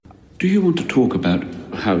Do you want to talk about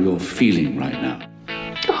how you're feeling right now?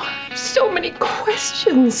 Oh, so many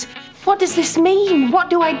questions. What does this mean? What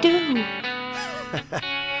do I do?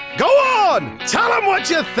 Go on! Tell them what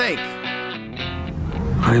you think!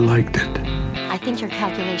 I liked it. I think your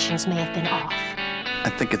calculations may have been off.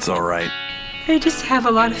 I think it's all right. I just have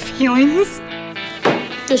a lot of feelings.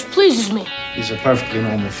 This pleases me. These are perfectly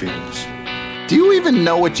normal feelings. Do you even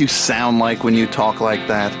know what you sound like when you talk like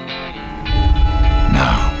that?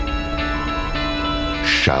 Now,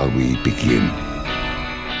 shall we begin?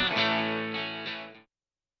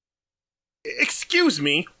 Excuse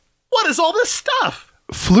me, what is all this stuff?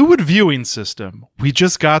 Fluid viewing system. We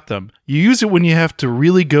just got them. You use it when you have to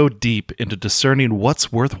really go deep into discerning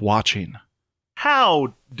what's worth watching.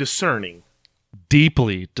 How discerning?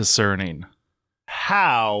 Deeply discerning.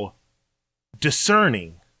 How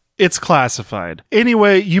discerning? It's classified.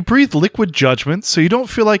 Anyway, you breathe liquid judgment so you don't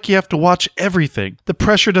feel like you have to watch everything. The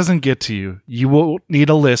pressure doesn't get to you. You won't need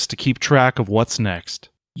a list to keep track of what's next.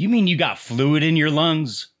 You mean you got fluid in your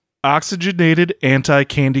lungs? Oxygenated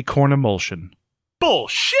anti-candy corn emulsion.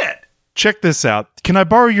 Bullshit! Check this out. Can I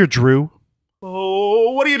borrow your Drew?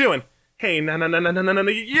 Oh, what are you doing? Hey, no,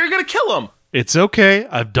 you're gonna kill him! It's okay.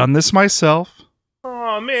 I've done this myself.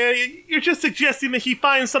 Oh man, you're just suggesting that he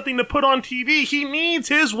finds something to put on TV. He needs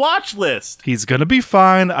his watch list. He's gonna be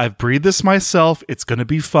fine. I've breathed this myself. It's gonna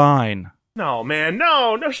be fine. No, man,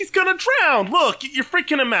 no, he's gonna drown. Look, you're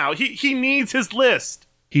freaking him out. He needs his list.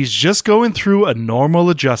 He's just going through a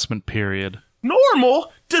normal adjustment period.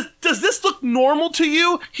 Normal? Does this look normal to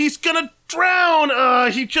you? He's gonna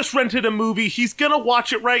drown. He just rented a movie. He's gonna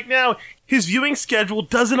watch it right now. His viewing schedule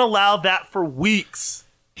doesn't allow that for weeks.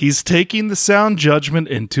 He's taking the sound judgment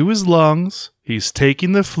into his lungs. He's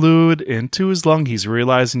taking the fluid into his lung. He's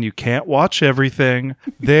realizing you can't watch everything.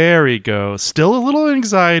 There he goes. Still a little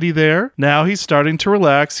anxiety there. Now he's starting to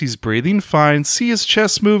relax. He's breathing fine. See his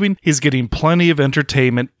chest moving. He's getting plenty of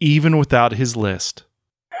entertainment even without his list.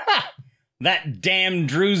 Ha! That damn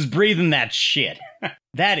Drew's breathing that shit.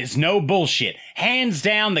 That is no bullshit. Hands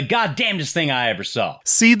down, the goddamnedest thing I ever saw.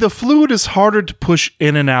 See, the fluid is harder to push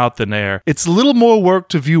in and out than air. It's a little more work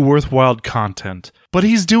to view worthwhile content. But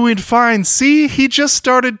he's doing fine. See, he just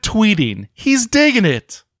started tweeting. He's digging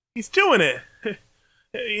it. He's doing it.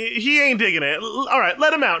 He ain't digging it. All right,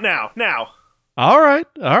 let him out now. All right.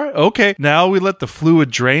 Okay, now we let the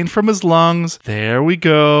fluid drain from his lungs. There we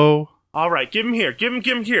go. All right, give him here. Give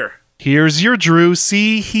him here. Here's your Drew.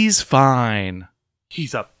 See, he's fine.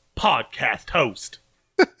 He's a podcast host.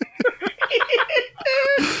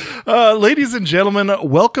 Ladies and gentlemen,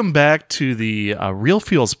 welcome back to the Real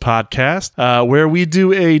Feels podcast, where we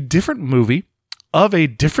do a different movie of a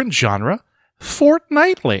different genre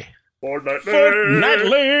fortnightly.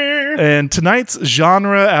 And tonight's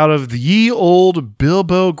genre out of the ye old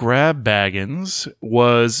Bilbo Grab Baggins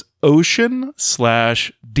was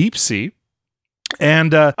ocean/deep sea.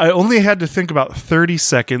 And I only had to think about 30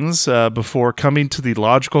 seconds before coming to the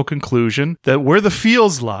logical conclusion that where the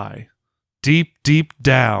feels lie, deep, deep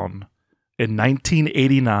down in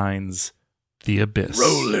 1989's The Abyss.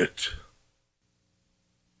 Roll it.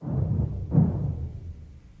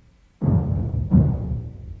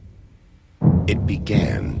 It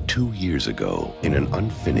began 2 years ago in an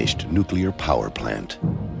unfinished nuclear power plant.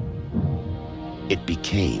 It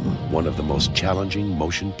became one of the most challenging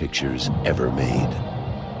motion pictures ever made.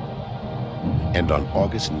 And on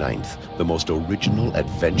August 9th, the most original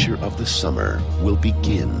adventure of the summer will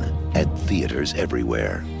begin at theaters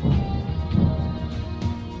everywhere.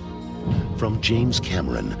 From James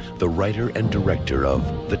Cameron, the writer and director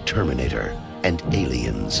of The Terminator and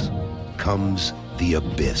Aliens, comes The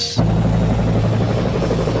Abyss.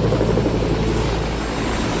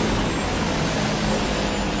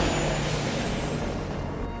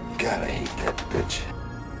 God, I hate that bitch.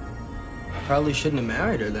 Probably shouldn't have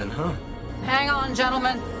married her then, huh? Hang on,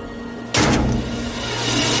 gentlemen.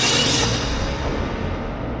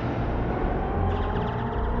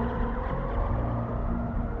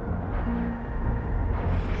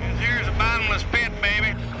 Here's a bottomless pit,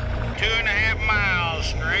 baby. 2.5 miles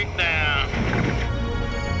straight down.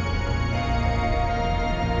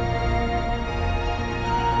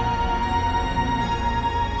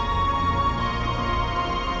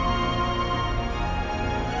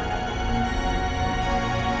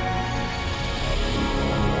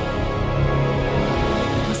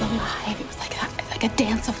 A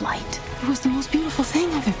dance of light. It was the most beautiful thing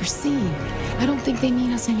I've ever seen. I don't think they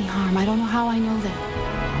mean us any harm. I don't know how I know that.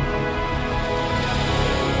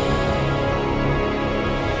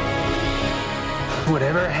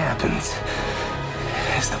 Whatever happens,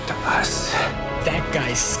 is up to us. That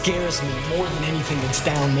guy scares me more than anything that's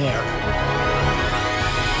down there.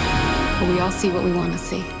 Well, we all see what we want to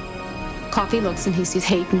see. Coffee looks and he sees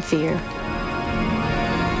hate and fear.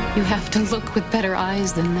 You have to look with better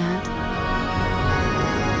eyes than that.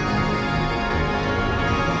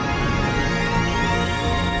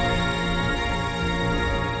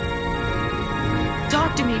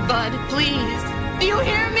 Talk to me, Bud, please. Do you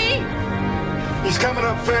hear me? He's coming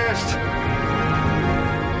up fast.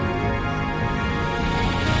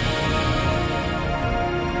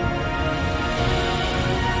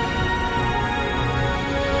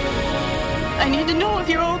 I need to know if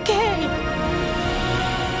you're okay.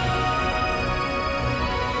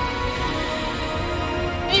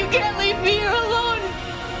 You can't leave me here alone.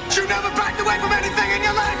 You never backed away from anything in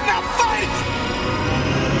your life. Now fight!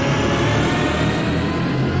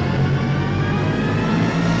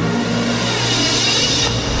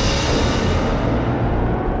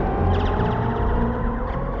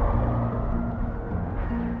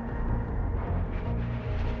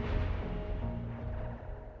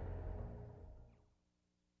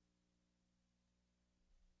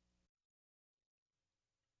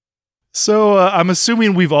 So I'm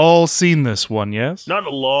assuming we've all seen this one, yes? Not in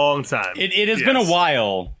a long time. It has been a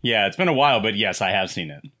while. Yeah, it's been a while, but yes, I have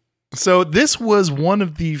seen it. So this was one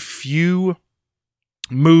of the few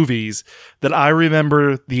movies that I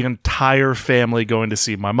remember the entire family going to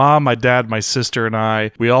see. My mom, my dad, my sister, and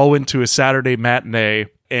I. We all went to a Saturday matinee.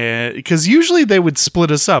 And because usually they would split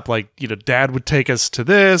us up, like, you know, dad would take us to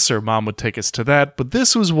this or mom would take us to that. But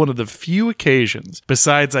this was one of the few occasions,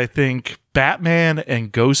 besides, I think, Batman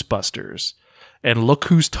and Ghostbusters and Look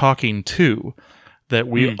Who's Talking 2, that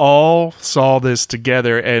we all saw this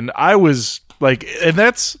together. And I was like, and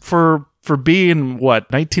that's for being, what,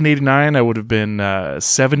 1989, I would have been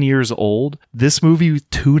 7 years old. This movie was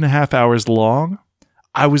 2.5 hours long.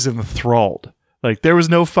 I was enthralled. Like, there was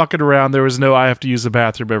no fucking around. There was no, I have to use the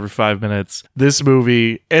bathroom every 5 minutes. This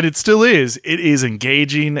movie, and it still is, it is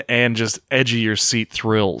engaging and just edge of your seat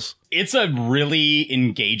thrills. It's a really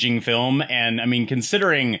engaging film. And I mean,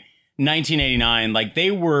 considering 1989, like, they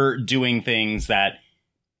were doing things that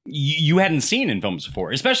you hadn't seen in films before,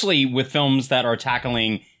 especially with films that are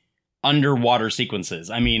tackling underwater sequences.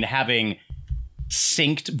 I mean, having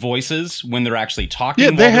synced voices when they're actually talking.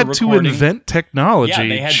 Yeah, they had to invent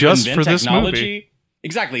technology just for this movie.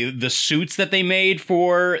 Exactly. The suits that they made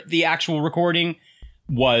for the actual recording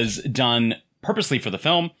was done purposely for the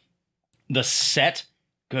film. The set,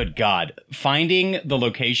 good God, finding the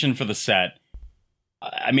location for the set.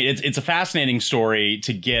 I mean, it's a fascinating story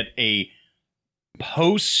to get a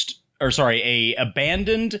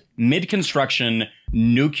abandoned mid-construction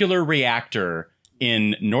nuclear reactor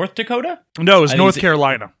in North Dakota? No, it was North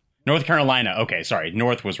Carolina. North Carolina. Okay, sorry.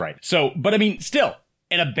 North was right. So, but I mean, still,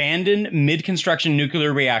 an abandoned mid-construction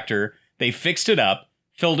nuclear reactor. They fixed it up,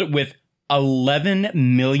 filled it with 11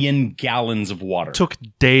 million gallons of water. Took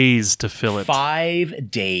days to fill it.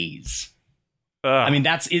 5 days. I mean,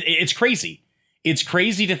 it's crazy. It's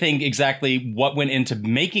crazy to think exactly what went into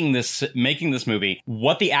making this movie,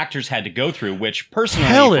 what the actors had to go through, which personally,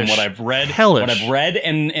 from what I've read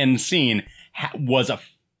and seen, was a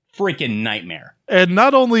freaking nightmare. And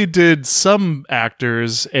not only did some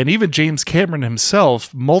actors, and even James Cameron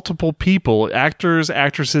himself, multiple people, actors,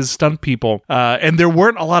 actresses, stunt people, and there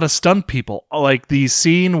weren't a lot of stunt people. Like the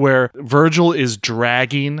scene where Virgil is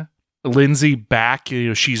dragging Lindsay back, you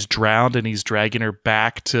know, she's drowned and he's dragging her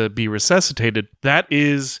back to be resuscitated. That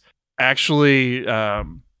is actually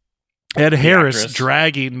Ed Harris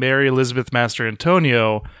dragging Mary Elizabeth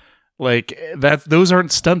Mastrantonio. Like, that, those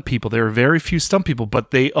aren't stunt people. There are very few stunt people, but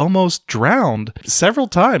they almost drowned several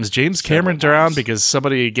times. James Cameron drowned because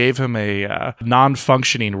somebody gave him a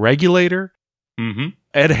non-functioning regulator. Mm-hmm.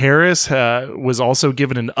 Ed Harris was also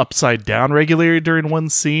given an upside-down regulator during one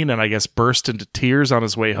scene, and I guess burst into tears on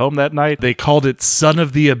his way home that night. They called it Son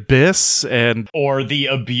of the Abyss, or The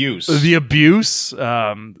Abuse. The Abuse.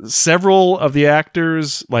 Several of the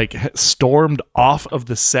actors stormed off of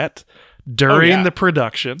the set during the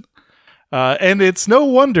production. And it's no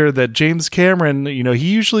wonder that James Cameron, you know, he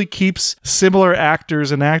usually keeps similar actors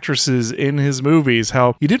and actresses in his movies.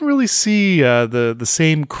 How you didn't really see the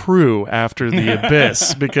same crew after The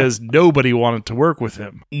Abyss because nobody wanted to work with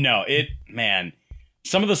him. No,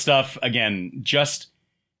 some of the stuff, again, just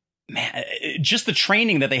the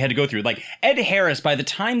training that they had to go through. Like, Ed Harris, by the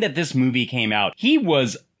time that this movie came out, he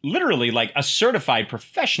was literally like a certified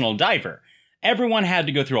professional diver. Everyone had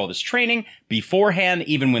to go through all this training beforehand.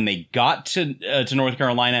 Even when they got to North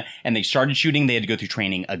Carolina and they started shooting, they had to go through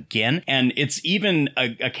training again. And it's even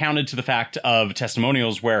accounted to the fact of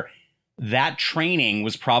testimonials where that training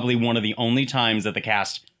was probably one of the only times that the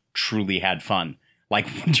cast truly had fun, like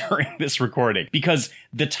during this recording, because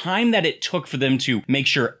the time that it took for them to make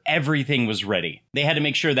sure everything was ready. They had to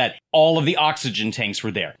make sure that all of the oxygen tanks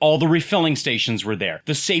were there. All the refilling stations were there.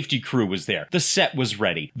 The safety crew was there. The set was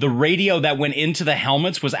ready. The radio that went into the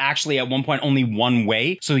helmets was actually at one point only one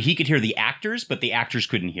way, so he could hear the actors, but the actors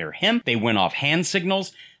couldn't hear him. They went off hand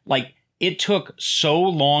signals. Like, it took so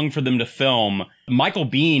long for them to film. Michael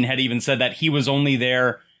Biehn had even said that he was only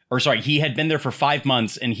there, he had been there for 5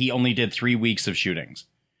 months and he only did 3 weeks of shootings.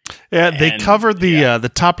 Yeah, they covered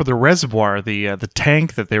the top of the reservoir, the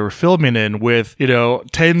tank that they were filming in, with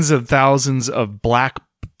tens of thousands of black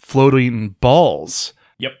floating balls.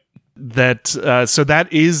 Yep. So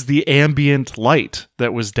that is the ambient light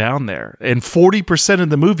that was down there, and 40% of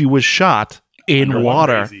the movie was shot in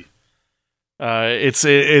water. Crazy.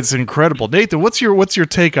 It's incredible. Nathan, what's your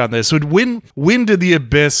take on this? When did the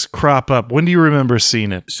Abyss crop up? When do you remember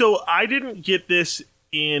seeing it? So I didn't get this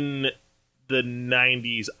in the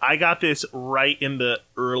 90s. I got this right in the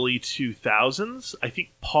early 2000s. I think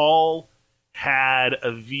Paul had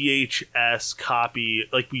a VHS copy,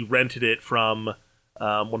 like we rented it from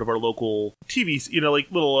one of our local TVs,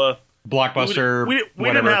 like little Blockbuster. We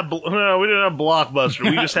didn't have Blockbuster.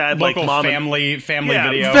 We just had local like mom family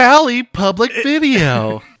video. Valley Public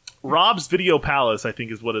Video. Rob's Video Palace, I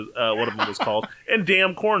think, is what one of them was called, and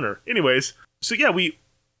Damn Corner. Anyways, so yeah,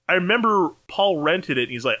 I remember Paul rented it,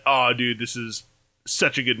 and he's like, "Oh, dude, this is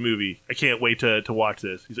such a good movie. I can't wait to watch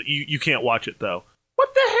this." He's like, "You can't watch it though."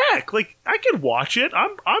 What the heck? Like, I can watch it.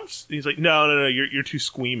 I'm. He's like, "No, you're too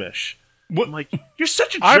squeamish." What? I'm like, "You're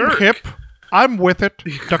such a jerk." I'm hip. I'm with it.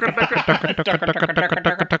 They said, "All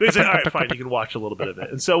right, fine, you can watch a little bit of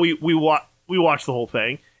it." And so we watched the whole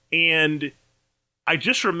thing, and I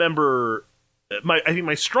just remember I think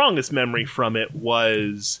my strongest memory from it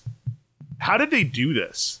was, how did they do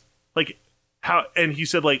this? Like, how? And he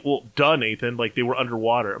said, like, "Well, duh, Nathan. Like, they were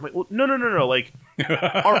underwater." I'm like, "Well, no. Like,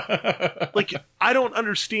 I don't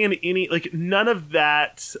understand any. Like, none of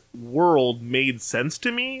that world made sense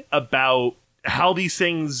to me about how these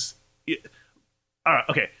things."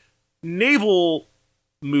 Okay, naval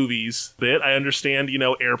movies. I understand,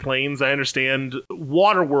 airplanes. I understand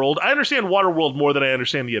Waterworld. I understand Waterworld more than I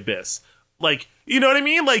understand The Abyss. Like, you know what I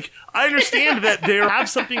mean? Like, I understand that they have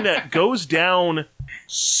something that goes down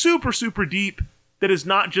super, super deep that is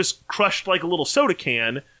not just crushed like a little soda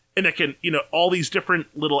can, and that can, all these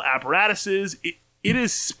different little apparatuses. It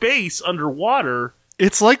is space underwater.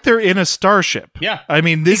 It's like they're in a starship. Yeah. I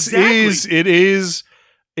mean,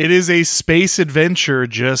 it is a space adventure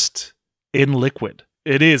just in liquid.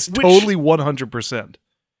 It is totally 100%.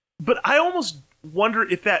 But I almost wonder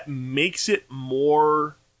if that makes it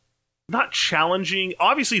more, not challenging,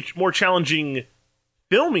 obviously more challenging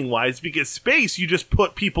filming wise, because space, you just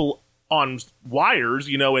put people on wires,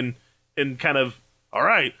 and kind of, all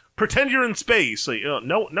right, pretend you're in space. Like,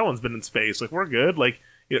 no one's been in space. Like, we're good. Like,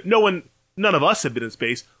 none of us have been in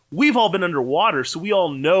space. We've all been underwater, so we all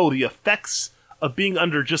know the effects of being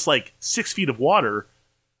under just like 6 feet of water,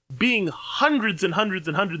 being hundreds and hundreds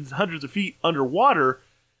and hundreds and hundreds of feet underwater,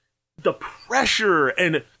 the pressure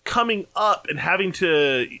and coming up and having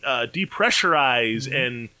to depressurize,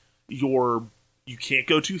 and you can't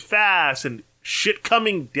go too fast, and shit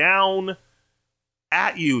coming down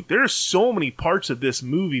at you. There are so many parts of this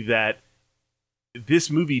movie that this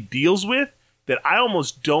movie deals with that I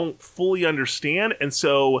almost don't fully understand, and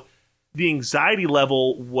so the anxiety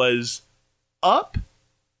level was up,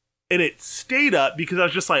 and it stayed up because I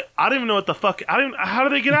was just like, I don't even know what the fuck. How do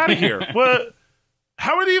they get out of here? What?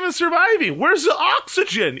 How are they even surviving? Where's the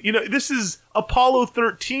oxygen? This is Apollo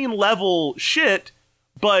 13 level shit,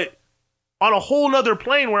 but on a whole nother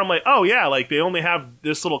plane where I'm like, oh yeah, like they only have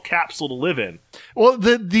this little capsule to live in. Well,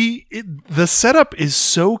 the setup is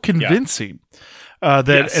so convincing.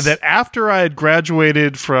 That after I had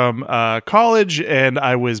graduated from college and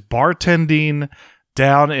I was bartending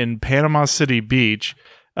down in Panama City Beach,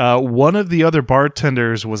 one of the other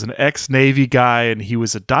bartenders was an ex-Navy guy, and he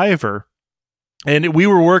was a diver. And we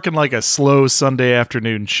were working like a slow Sunday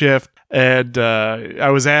afternoon shift. And I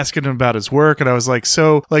was asking him about his work, and I was like,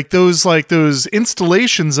 so like those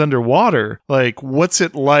installations underwater, like what's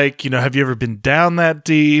it like? Have you ever been down that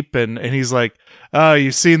deep? And he's like, oh,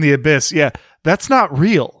 you've seen The Abyss. Yeah, that's not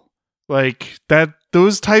real. Like that.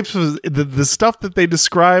 Those types of the stuff that they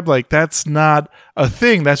describe, like that's not a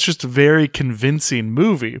thing. That's just a very convincing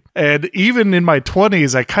movie. And even in my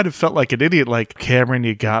 20s, I kind of felt like an idiot. Like, Cameron,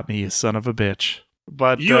 you got me, you son of a bitch.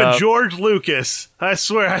 But you and George Lucas, I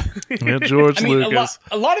swear. Yeah, George Lucas.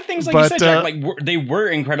 A lot of things, like you said, Jack, like they were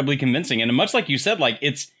incredibly convincing. And much like you said, like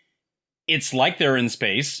it's it's like they're in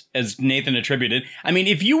space, as Nathan attributed. I mean,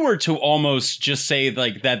 if you were to almost just say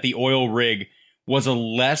like that the oil rig was a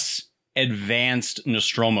less advanced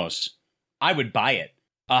Nostromos, I would buy it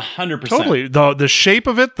 100%. Totally. The shape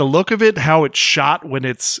of it, the look of it, how it's shot when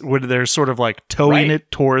they're sort of like towing it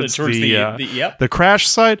towards the crash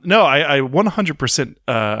site. No, I 100%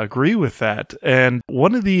 agree with that. And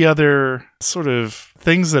one of the other sort of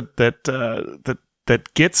things that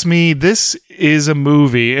gets me, this is a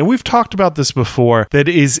movie, and we've talked about this before, that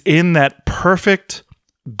is in that perfect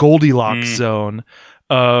Goldilocks zone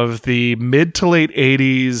of the mid to late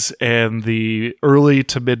 80s and the early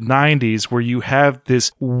to mid 90s, where you have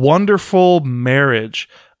this wonderful marriage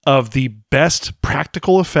of the best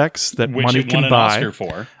practical effects that which money it can won buy, an Oscar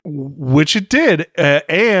for. Which it did,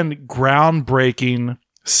 and groundbreaking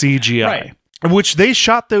CGI. Right. Which they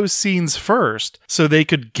shot those scenes first so they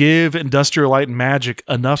could give Industrial Light and Magic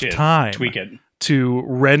enough time tweak it to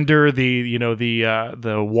render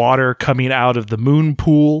the water coming out of the moon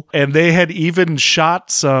pool. And they had even shot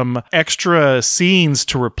some extra scenes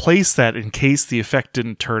to replace that in case the effect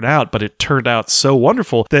didn't turn out. But it turned out so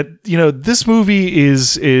wonderful that, this movie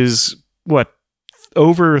is what,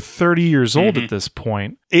 over 30 years old at this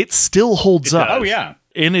point. It still holds up. Oh, yeah.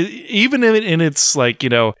 And even in its like,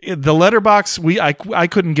 the letterbox, I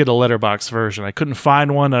couldn't get a letterbox version. I couldn't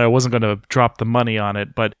find one, and I wasn't going to drop the money on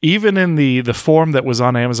it. But even in the form that was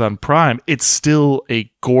on Amazon Prime, it's still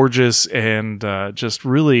a gorgeous and just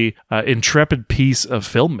really intrepid piece of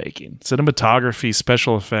filmmaking. Cinematography,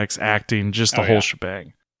 special effects, acting, just the whole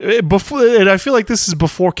shebang. And I feel like this is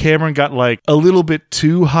before Cameron got like a little bit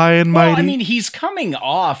too high and mighty. Well, I mean, he's coming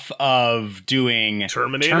off of doing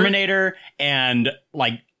Terminator, and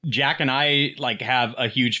like Jack and I like have a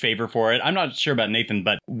huge favor for it. I'm not sure about Nathan,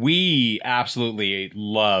 but we absolutely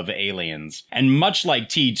love Aliens, and much like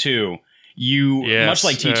T2.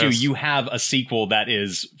 You have a sequel that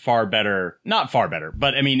is far better, not far better,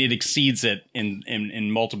 but I mean, it exceeds it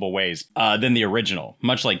in multiple ways than the original,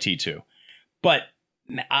 much like T2. But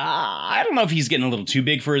I don't know if he's getting a little too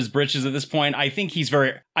big for his britches at this point. I think he's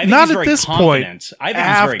very confident. I think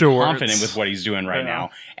he's very confident with what he's doing right now.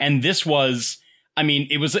 And this was, I mean,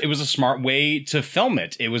 it was a smart way to film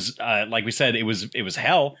it. It was, like we said, it was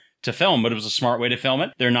hell to film, but it was a smart way to film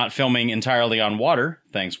it. They're not filming entirely on water,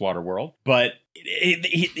 thanks Waterworld, but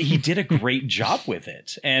he did a great job with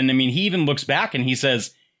it. And I mean, he even looks back and he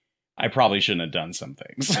says, I probably shouldn't have done some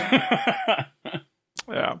things.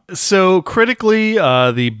 Yeah. So critically,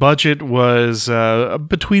 the budget was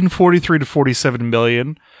between 43 to 47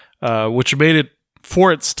 million, which made it,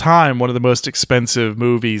 for its time, one of the most expensive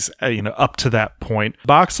movies, up to that point.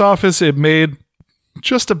 Box office, it made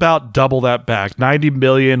just about double that back, 90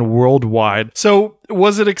 million worldwide. So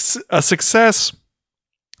was it a success?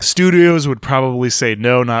 Studios would probably say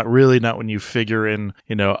no, not really, not when you figure in,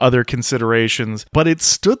 other considerations. But it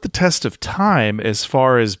stood the test of time as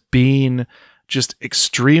far as being just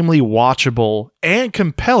extremely watchable and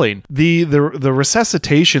compelling. The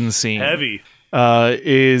resuscitation scene heavy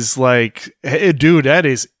is like, dude, that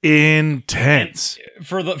is intense. And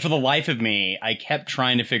for the life of me, I kept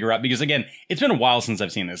trying to figure out, because again, it's been a while since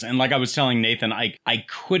I've seen this, and like I was telling Nathan, I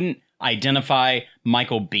couldn't identify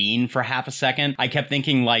Michael Biehn for half a second. I kept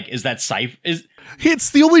thinking, like, is that Cypher? It's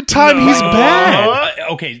the only time he's bad.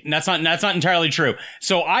 Okay, that's not entirely true.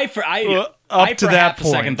 So I for that half point, a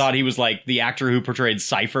second thought he was like the actor who portrayed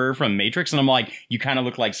Cypher from Matrix, and I'm like, you kind of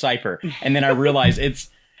look like Cypher. And then I realized it's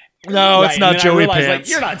it's not Joey Pants. Like,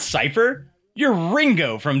 you're not Cypher. You're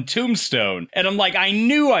Ringo from Tombstone. And I'm like, I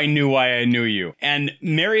knew why I knew you. And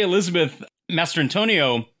Mary Elizabeth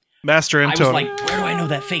Mastrantonio. I was like, where do I know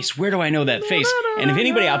that face? Where do I know that face? And if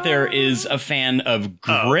anybody out there is a fan of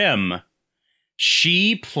Grimm,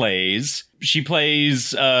 she plays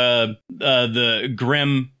the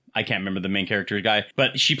Grimm. I can't remember the main character guy,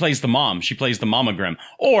 but she plays the mom. She plays the Mama Grimm,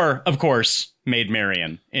 or of course, Maid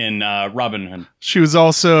Marian in Robin Hood. She was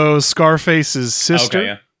also Scarface's sister.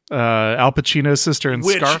 Okay, yeah. Al Pacino's sister in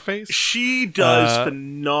Scarface. She does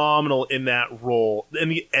phenomenal in that role. In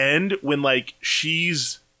the end, when like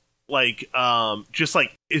she's like just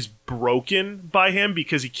like is broken by him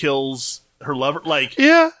because he kills her lover. Like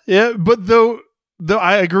yeah, but though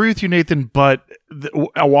I agree with you, Nathan, but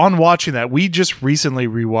on watching that, we just recently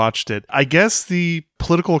rewatched it. I guess the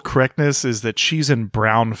political correctness is that she's in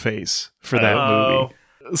brown face for that movie.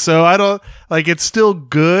 So I don't like, it's still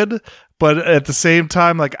good, but at the same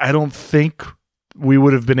time, like, I don't think we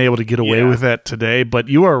would have been able to get away with that today. But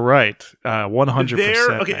you are right,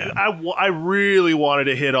 100%. Okay, man. I really wanted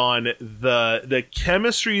to hit on the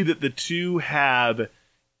chemistry that the two have,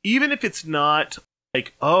 even if it's not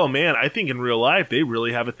like, oh man, I think in real life they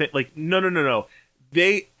really have a thing. Like, no.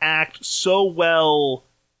 They act so well,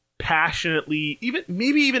 passionately,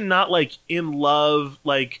 maybe even not like in love,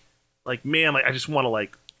 like man, like I just want to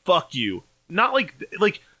like fuck you. Not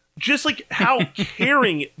like just like how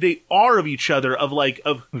caring they are of each other, of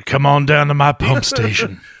come on down to my pump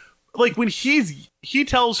station. Like when he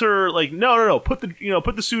tells her like no, put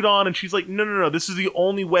the suit on, and she's like no, this is the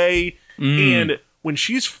only way. And when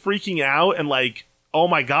she's freaking out and like, oh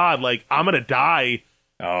my god, like I'm gonna die.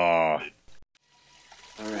 Oh.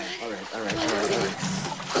 All right.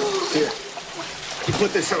 Here. You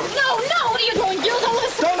put this on. No, what are you doing?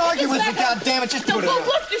 Don't argue with me, goddammit. Just put it on.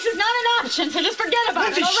 Look, this is not an option, so just forget about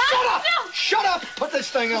Lindsay, it, all right? shut up! No. Shut up! Put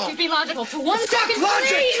this thing on. Just be logical for 1 Stop second, logic!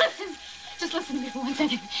 please. Listen. Just listen to me for 1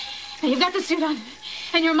 second. Now, you've got the suit on,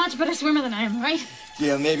 and you're a much better swimmer than I am, right?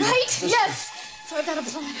 Yeah, maybe. Right? Yes. So I've got a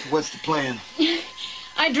plan. What's the plan?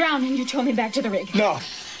 I drowned and you towed me back to the rig. No.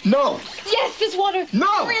 Yes, this water. No.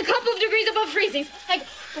 Only a couple of degrees above freezing. I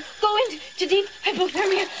go into deep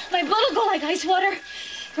hypothermia. My blood will go like ice water.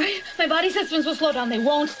 Right? My body systems will slow down. They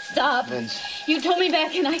won't stop. Vince. You tow me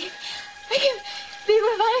back and I can be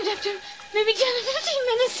revived after maybe 10 or 15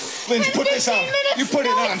 minutes. Vince, put this on. Minutes. You put it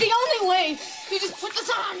on. It's the only way. You just put this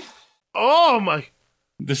on. Oh my.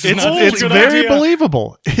 It's very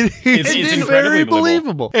believable. It's very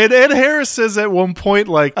believable. And Ed Harris says at one point,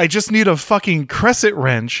 like, I just need a fucking crescent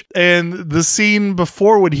wrench. And the scene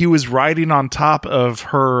before, when he was riding on top of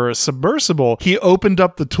her submersible, he opened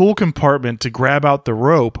up the tool compartment to grab out the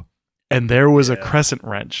rope, and there was a crescent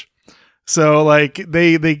wrench. So, like,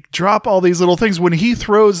 they drop all these little things. When he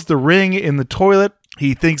throws the ring in the toilet,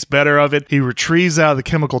 he thinks better of it. He retrieves out of the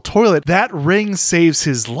chemical toilet. That ring saves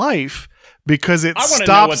his life, because it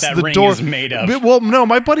stops the door. Is made of. Well, no,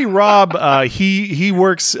 my buddy Rob, he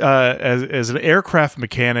works as an aircraft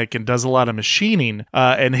mechanic and does a lot of machining.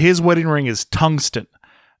 And his wedding ring is tungsten,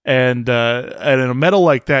 and a metal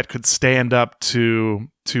like that could stand up to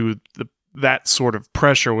that sort of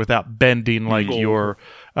pressure without bending like your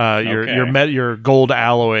gold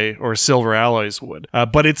alloy or silver alloys would.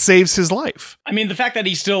 But it saves his life. I mean, the fact that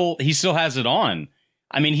he still has it on.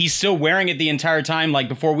 I mean, he's still wearing it the entire time, like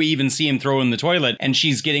before we even see him throw in the toilet, and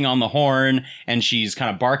she's getting on the horn and she's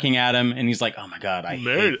kind of barking at him, and he's like, oh my god, I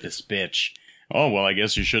hate this bitch. Oh, well, I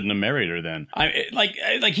guess you shouldn't have married her then. Like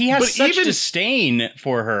he has such disdain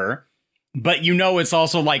for her, but you know it's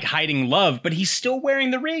also like hiding love, but he's still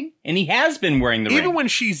wearing the ring, and he has been wearing the ring. Even when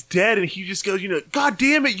she's dead and he just goes, god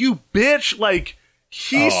damn it, you bitch, like,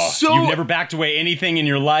 he's you've never backed away anything in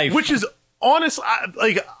your life. Which is, honest,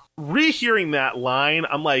 rehearing that line,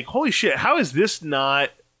 I'm like, holy shit, how is this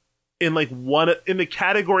not in like in the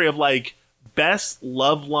category of like best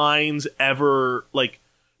love lines ever? Like,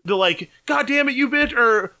 the like, god damn it, you bitch,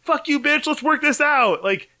 or fuck you, bitch, let's work this out.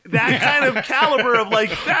 Like, that kind of caliber of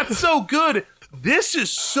like, that's so good. This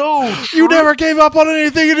is so true. You never gave up on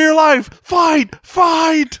anything in your life. Fight.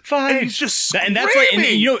 And he's just screaming. And that's like, and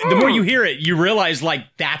you know, the more you hear it, you realize like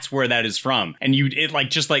that's where that is from. And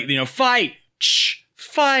fight.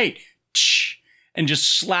 Fight, and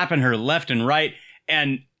just slapping her left and right.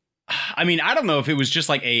 And I mean, I don't know if it was just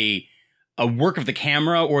like a work of the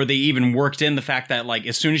camera, or they even worked in the fact that like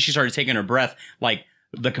as soon as she started taking her breath, like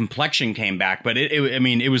the complexion came back. But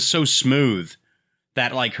it was so smooth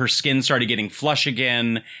that like her skin started getting flush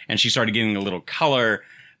again, and she started getting a little color.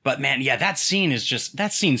 But man, yeah, that scene's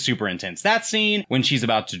super intense. That scene when she's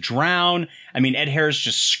about to drown, I mean, Ed Harris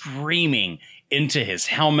just screaming into his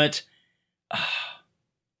helmet.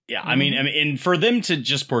 Yeah, I mean, and for them to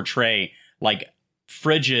just portray like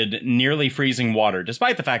frigid, nearly freezing water,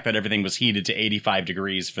 despite the fact that everything was heated to 85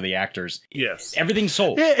 degrees for the actors. Yes, everything's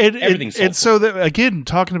sold. Yeah, everything's sold. And so again,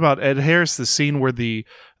 talking about Ed Harris, the scene where the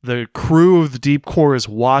crew of the Deep Core is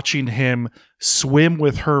watching him swim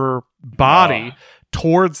with her body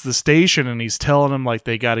towards the station, and he's telling them like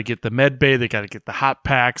they got to get the med bay, they got to get the hot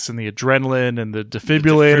packs and the adrenaline and the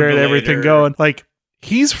defibrillator and everything going. Like,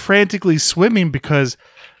 he's frantically swimming because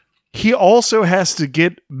he also has to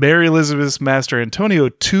get Mary Elizabeth's Master Antonio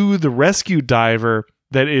to the rescue diver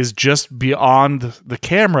that is just beyond the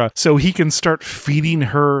camera, so he can start feeding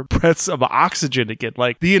her breaths of oxygen again.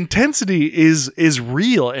 Like, the intensity is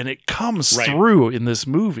real, and it comes through in this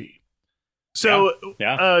movie. So,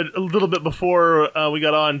 a little bit before we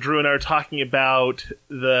got on, Drew and I were talking about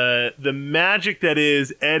the magic that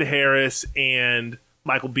is Ed Harris and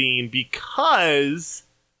Michael Biehn, because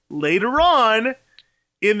later on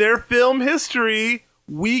in their film history,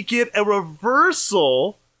 we get a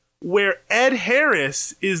reversal where Ed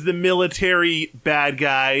Harris is the military bad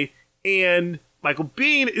guy and Michael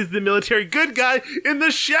Biehn is the military good guy in the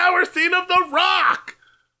shower scene of The Rock.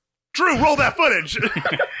 Drew, roll that footage.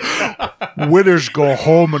 Winners go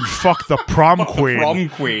home and fuck the prom queen. Prom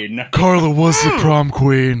queen. Carla was the prom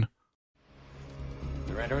queen.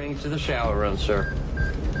 You're entering to the shower room, sir.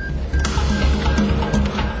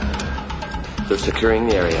 They're securing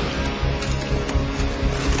the area.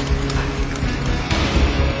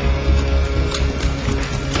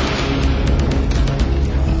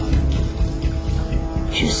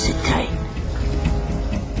 Just sit tight.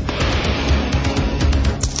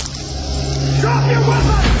 Drop your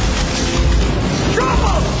weapon! Drop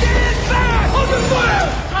them! Stand back! Hold your fire!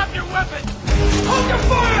 Drop your weapon! Hold your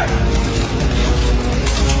fire!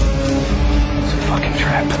 It's a fucking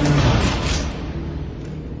trap.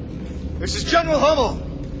 This is General Hummel.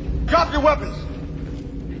 Drop your weapons.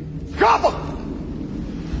 Drop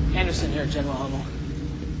them! Anderson here, General Hummel.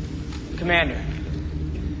 Commander.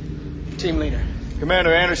 Team leader.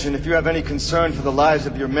 Commander Anderson, if you have any concern for the lives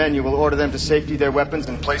of your men, you will order them to safety their weapons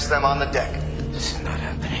and place them on the deck. This is not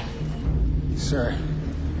happening. Sir,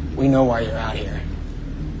 we know why you're out here.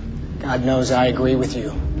 God knows I agree with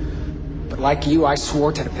you. But like you, I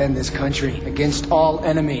swore to defend this country against all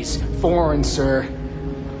enemies, foreign, sir,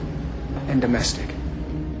 and domestic.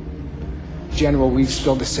 General, we've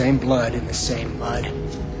spilled the same blood in the same mud.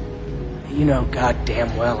 You know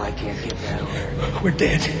goddamn well I can't give that order. We're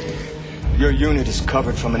dead. Your unit is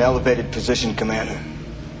covered from an elevated position, Commander.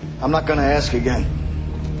 I'm not gonna ask again.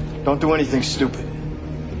 Don't do anything stupid.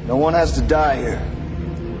 No one has to die here.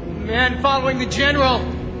 Man following the General,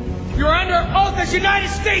 you're under oath as United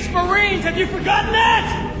States Marines. Have you forgotten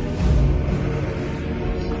that?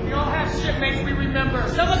 We all have shipmates we remember.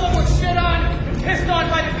 Some of them were shit on and pissed on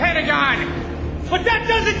by the Pentagon. But that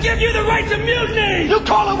doesn't give you the right to mutiny! You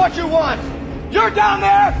call it what you want! You're down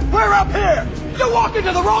there, we're up here! You walk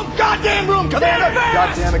into the wrong goddamn room, Commander!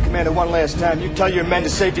 God damn it, Commander, one last time. You tell your men to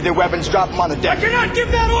safety their weapons, drop them on the deck. I cannot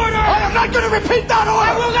give that order! I am not going to repeat that order!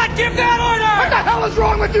 I will not give that order! What the hell is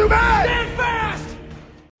wrong with you, man? Stand fast!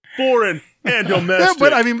 Foreign and domestic. Yeah,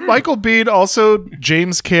 but I mean, Michael Biehn, also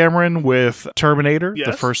James Cameron with Terminator, Yes.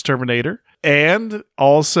 the first Terminator. And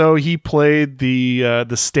also he played the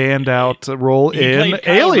standout role He in played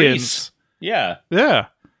Kyle Aliens. Reese. Yeah. Yeah.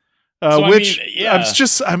 So, I Which mean, yeah.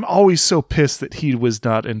 I'm always so pissed that he was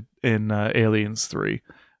not in Aliens 3.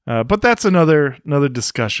 But that's another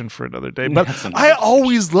discussion for another day. But I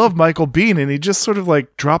always loved Michael Biehn, and he just sort of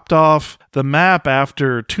like dropped off the map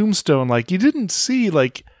after Tombstone. Like you didn't see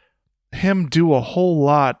like him do a whole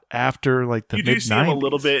lot after like the You mid-90s. do see him a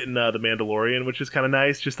little bit in The Mandalorian, which is kind of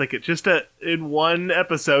nice. Just like in one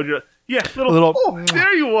episode, you're little. Oh,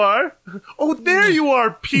 there you are. Oh, there you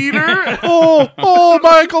are, Peter. oh,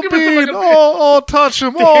 Michael Biehn. Oh, touch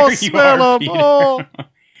him. Oh, There you smell are, him. Peter. Oh.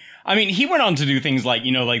 I mean, he went on to do things like,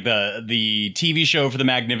 like the TV show for the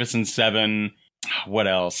Magnificent Seven. What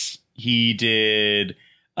else? He did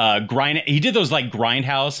He did those like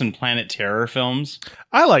Grindhouse and Planet Terror films.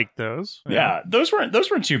 I like those. Yeah, those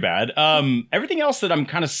weren't too bad. Everything else that I'm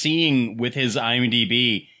kind of seeing with his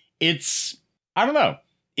IMDb, I don't know.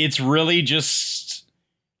 It's really just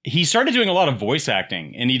he started doing a lot of voice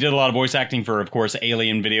acting, and he did a lot of voice acting for, of course,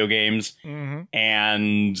 Alien video games,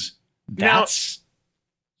 and that's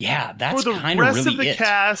kind of really it. For the rest of the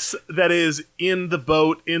cast that is in the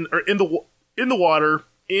boat, in the water,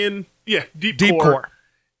 in deep core.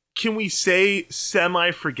 Can we say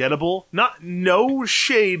semi-forgettable? No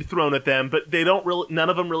shade thrown at them, but none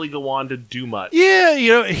of them really go on to do much. Yeah,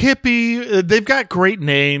 Hippie, they've got great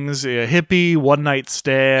names. Hippie, One Night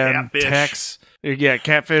Stand, Catfish. Tex. Yeah,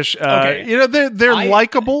 Catfish. Okay. They're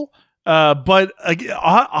likable, but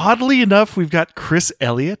oddly enough, we've got Chris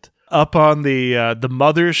Elliott up on the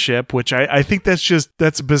mothership, which I think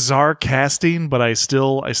that's bizarre casting, but I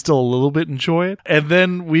still a little bit enjoy it. And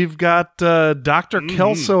then we've got Dr.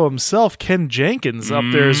 Kelso himself, Ken Jenkins, up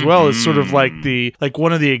there as well, as sort of like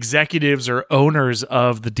one of the executives or owners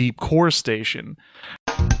of the Deep Core Station.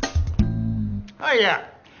 Oh yeah,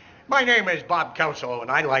 my name is Bob Kelso, and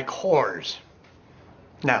I like whores.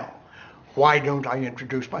 Now, why don't I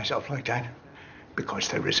introduce myself like that? Because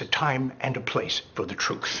there is a time and a place for the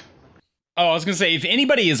truth. Oh, I was going to say, if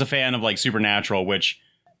anybody is a fan of like Supernatural, which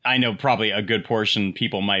I know probably a good portion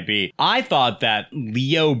people might be, I thought that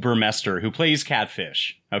Leo Burmester, who plays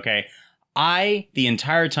Catfish, okay, the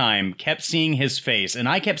entire time kept seeing his face, and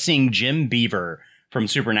I kept seeing Jim Beaver from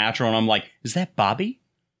Supernatural, and I'm like, is that Bobby?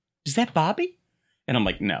 Is that Bobby? And I'm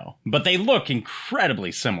like, no. But they look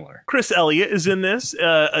incredibly similar. Chris Elliott is in this.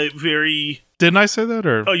 A very... Didn't I say that?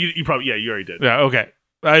 Or Oh, you probably... Yeah, you already did. Yeah, okay.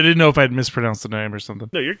 I didn't know if I'd mispronounced the name or something.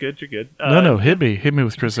 No, you're good. You're good. No, hit me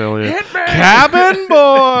with Chris Elliott. Hit me! Cabin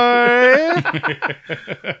Boy.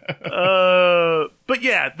 But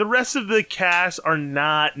yeah, the rest of the cast are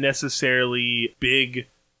not necessarily big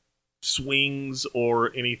swings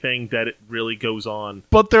or anything that it really goes on.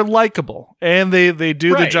 But they're likable, and they do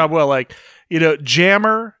the Right. job well. Like,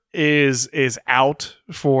 Jammer is out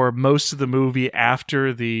for most of the movie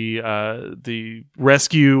after the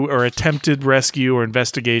rescue or attempted rescue or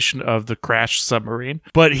investigation of the crashed submarine,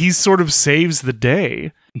 but he sort of saves the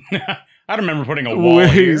day. I don't remember putting a wall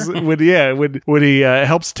here. when he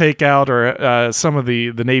helps take out or some of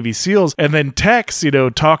the Navy SEALs, and then Tex,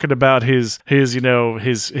 talking about his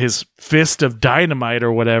fist of dynamite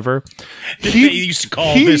or whatever. They used to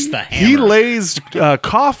call this the hammer. He lays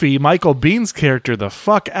Coffee, Michael Bihn's character, the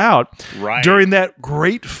fuck out during that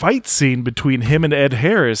great fight scene between him and Ed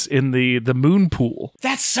Harris in the moon pool.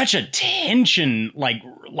 That's such a tension, like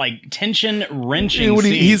tension wrenching When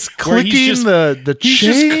scene. he's clicking the He's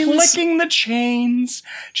chains. just clicking the chains,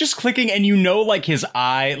 and like his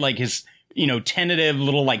eye, like his tentative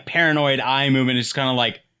little like paranoid eye movement is kind of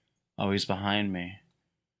like, oh, he's behind me.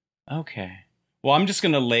 Okay, well, I'm just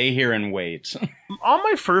gonna lay here and wait. On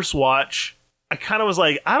my first watch, I kind of was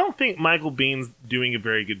like, I don't think Michael Bihn's doing a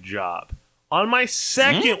very good job. On my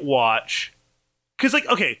second watch, because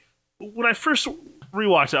when I first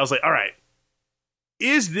rewatched it, I was like, all right,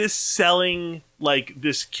 is this selling like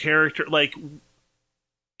this character? Like,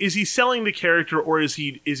 is he selling the character, or is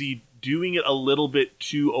he doing it a little bit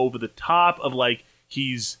too over the top of like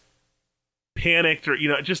he's panicked or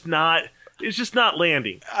it's just not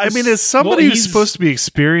landing. I mean, as somebody who's supposed to be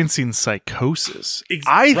experiencing psychosis,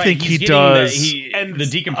 I think he does the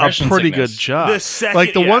decompression a pretty sickness. good job.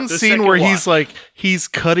 The one scene where he's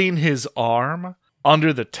cutting his arm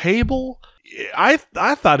under the table. I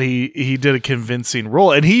thought he did a convincing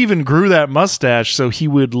role, and he even grew that mustache so he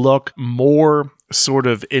would look more sort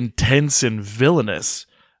of intense and villainous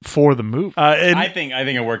for the movie. I think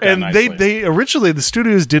it worked out and nicely. they originally, the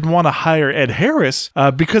studios didn't want to hire Ed Harris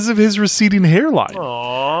because of his receding hairline.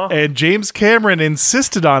 Aww. And James Cameron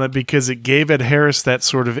insisted on it because it gave Ed Harris that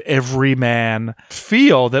sort of everyman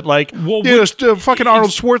feel that fucking Arnold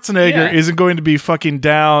Schwarzenegger isn't going to be fucking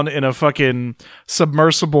down in a fucking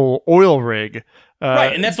submersible oil rig.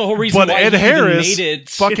 Right, and that's the whole reason but why Ed he Harris made it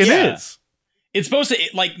fucking is. It's supposed to,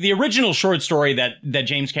 like, the original short story that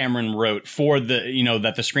James Cameron wrote for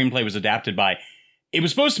that the screenplay was adapted by, it was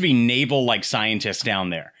supposed to be naval, like, scientists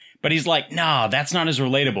down there. But he's like, nah, that's not as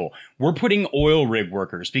relatable. We're putting oil rig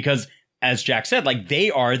workers because, as Jack said, like, they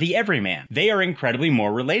are the everyman. They are incredibly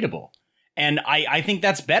more relatable. And I think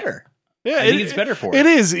that's better. Yeah, I think it's better for it. It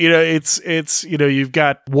is. It's you've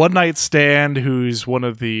got One Night Stand, who's one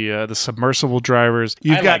of the submersible drivers.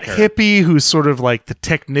 You've got Hippie, who's sort of like the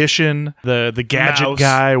technician, the gadget Mouse.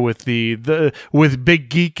 guy with with Big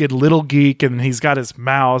Geek and Little Geek, and he's got his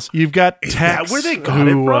mouse. You've got Tex, where they got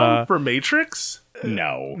it from for Matrix?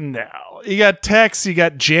 No. You got Tex, you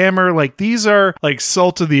got Jammer. Like, these are like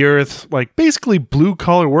salt of the earth, like basically blue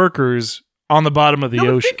collar workers on the bottom of the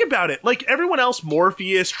ocean. Think about it. Like, everyone else,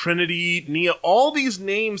 Morpheus, Trinity, Neo, all these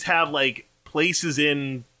names have like places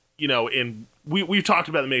in we've talked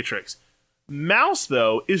about the Matrix. Mouse,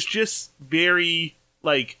 though, is just very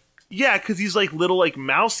like, yeah, because he's like little, like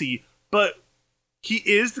mousy, but he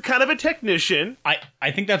is the kind of a technician.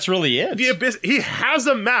 I think that's really it. The Abyss, he has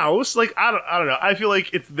a mouse. Like, I don't know. I feel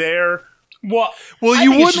like it's there. Well,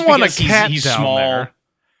 you wouldn't want a cat he's down small. there.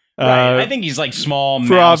 Right. I think he's like small,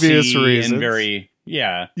 for mousy, obvious reasons. and very,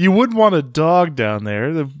 yeah. You wouldn't want a dog down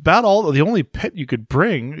there. The only pet you could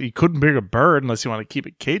bring, you couldn't bring a bird unless you want to keep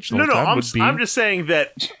it caged the whole time. I'm just saying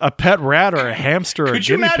that a pet rat or a hamster. Could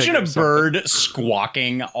you imagine a bird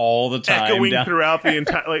squawking all the time, echoing throughout the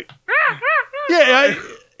entire like? Yeah.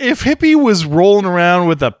 If Hippie was rolling around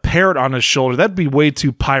with a parrot on his shoulder, that'd be way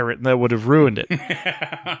too pirate, and that would have ruined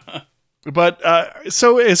it. But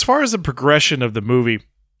so as far as the progression of the movie,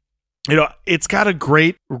 it's got a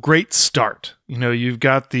great start. You've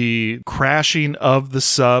got the crashing of the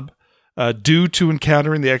sub due to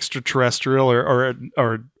encountering the extraterrestrial or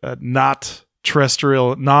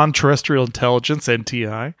non-terrestrial intelligence,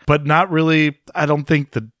 NTI, but not really. I don't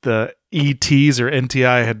think the ETs or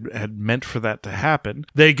NTI had meant for that to happen.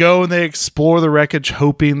 They go and they explore the wreckage,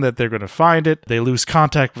 hoping that they're going to find it. They lose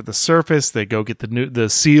contact with the surface. They go get the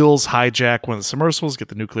SEALs, hijack one of the submersibles, get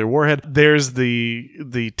the nuclear warhead. There's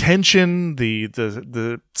the tension,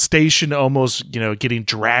 the station almost getting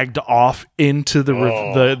dragged off into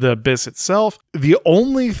the abyss itself. The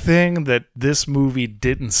only thing that this movie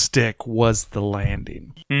didn't stick was the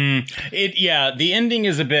landing. The ending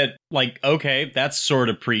is a bit Like, okay, that's sort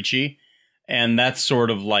of preachy, and that's sort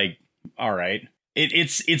of like, all right.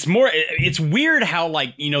 It's weird how,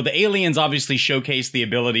 like, you know, the aliens obviously showcase the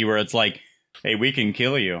ability where it's like, hey, we can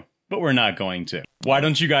kill you, but we're not going to. Why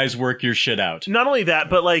don't you guys work your shit out? Not only that,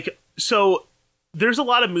 but like, so there's a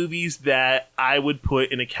lot of movies that I would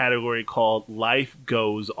put in a category called Life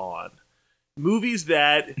Goes On. Movies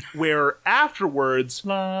that where afterwards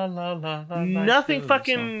nothing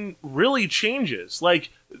fucking really changes. Like,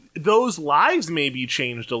 those lives maybe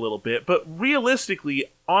changed a little bit, but realistically,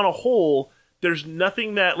 on a whole, there's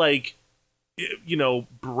nothing that, like, you know,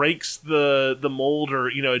 breaks the mold, or,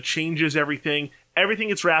 you know, it changes everything. Everything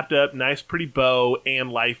gets wrapped up, nice pretty bow,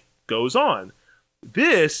 and life goes on.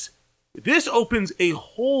 This opens a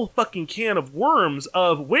whole fucking can of worms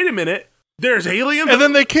of, wait a minute, there's aliens, and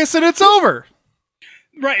then they kiss and it's over.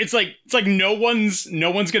 Right, it's like no one's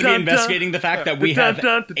going to be investigating the fact that we have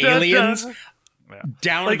aliens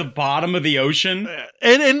down at the bottom of the ocean,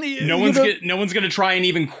 and no one's going to try and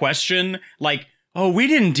even question, like, oh, we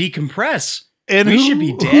didn't decompress, and we should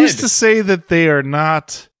be dead. Who's to say that they are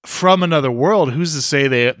not from another world? Who's to say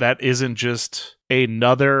that isn't just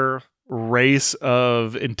another race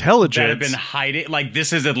of intelligence that have been hiding? Like,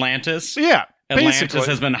 this is Atlantis. Yeah. Atlantis basically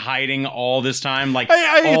has been hiding all this time. Like,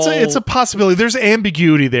 it's a possibility. There's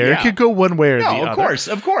ambiguity there. Yeah. It could go one way or the other. Of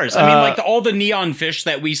course. I mean, like, all the neon fish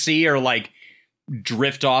that we see are like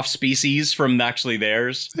drift off species from actually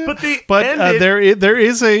theirs. But there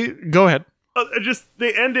is a. Go ahead.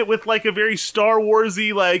 They end it with like a very Star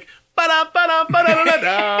Warsy, like, like,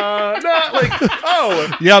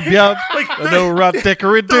 oh, yup, like, no rot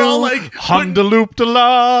dickory they're all do, like hung the loop de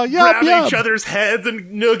la, yup, grabbing each other's heads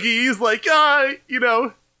and noogies, like, you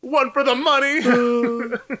know, one for the money.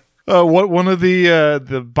 One of the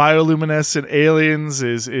bioluminescent aliens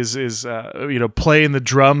is you know, playing the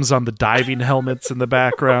drums on the diving helmets in the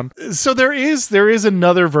background. So there is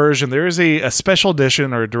another version. There is a special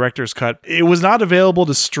edition or a director's cut. It was not available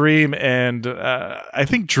to stream, and I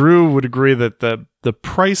think Drew would agree that the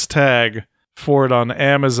price tag for it on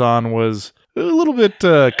Amazon was a little bit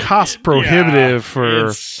cost prohibitive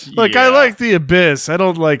for, like, I like The Abyss. I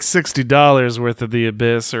don't like $60 worth of The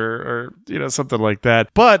Abyss or you know, something like that.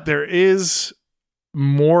 But there is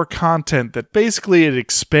more content that basically it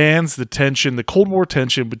expands the tension, the Cold War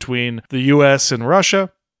tension between the US and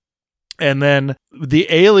Russia. And then the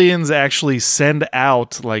aliens actually send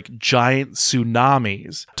out like giant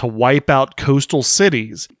tsunamis to wipe out coastal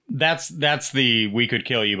cities. That's the we could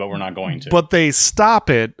kill you, but we're not going to. But they stop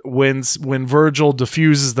it when Virgil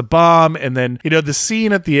defuses the bomb, and then, you know, the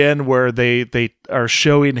scene at the end where they are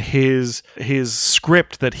showing his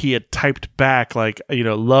script that he had typed back, like, you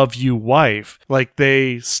know, love you wife. Like,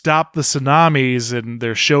 they stop the tsunamis and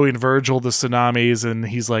they're showing Virgil the tsunamis, and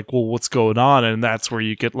he's like, well, what's going on? And that's where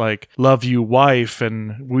you get like, love you wife,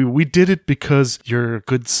 and we did it because you're a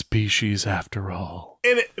good species after all.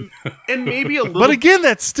 And maybe a little, but again,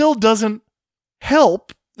 that still doesn't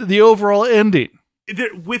help the overall ending.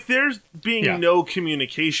 With there being no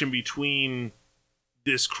communication between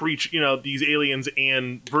this creature, you know, these aliens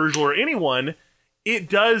and Virgil or anyone, it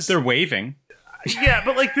does. They're waving. Yeah,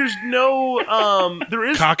 but like, there's no there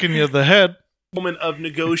is cocking you the head moment of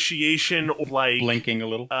negotiation, or like blinking a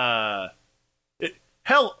little.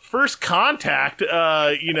 Hell, First Contact. You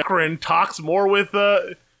know, Cochran talks more with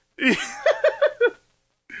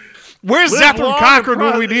Where's Zefram Cochrane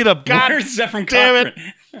when we need a Where's Zefram Cochrane?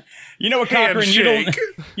 You know what, Cochrane? You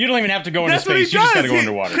don't even have to go into space. You just got to go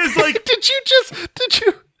underwater. Because, like, did you?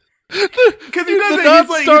 Because he does the it.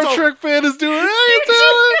 non-Star Trek fan is doing.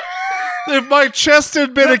 If my chest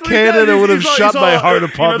had been a cannon, it would have shot my heart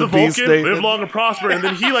upon the beast. Live long and prosper, and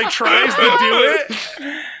then he like tries to do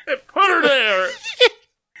it. Put her there.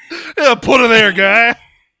 Yeah, put her there, guy.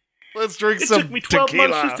 Let's drink some tequila. It took me 12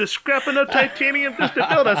 months just to scrap enough titanium just to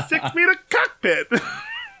build a 6-meter cockpit.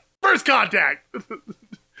 First Contact.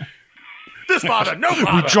 This father, no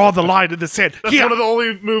father. We draw the line in the sand. That's one of the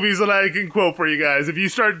only movies that I can quote for you guys. If you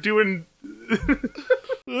start doing...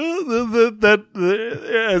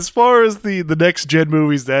 as far as the next gen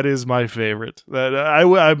movies, that is my favorite. That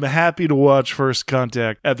I'm happy to watch First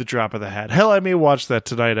Contact at the drop of the hat. Hell, I may watch that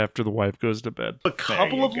tonight after the wife goes to bed. A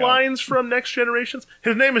couple of lines from Next Generations.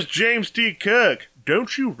 His name is James T. Kirk.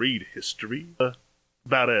 Don't you read history?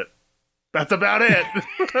 About it. That's about it.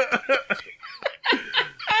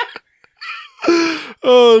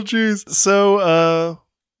 Oh, jeez. So,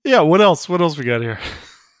 yeah. What else? What else we got here?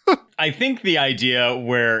 I think the idea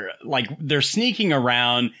where, like, they're sneaking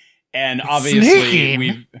around, and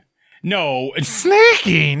obviously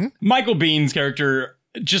sneaking. Michael Biehn's character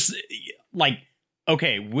just, like,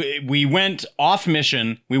 okay, we went off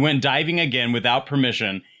mission. We went diving again without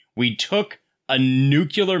permission. We took a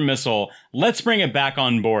nuclear missile. Let's bring it back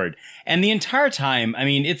on board. And the entire time, I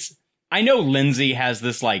mean, I know Lindsay has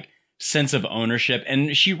this like sense of ownership,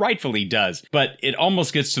 and she rightfully does, but it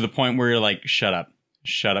almost gets to the point where you're like, shut up.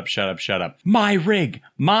 My rig,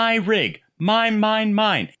 mine.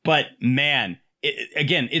 But man,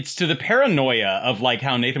 it's to the paranoia of like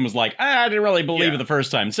how Nathan was like, I didn't really believe it the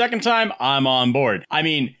first time. Second time, I'm on board. I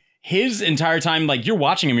mean, his entire time, like you're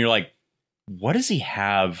watching him, you're like, what does he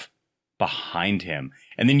have behind him?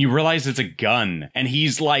 And then you realize it's a gun, and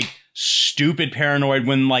he's like stupid paranoid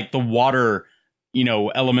when like the water,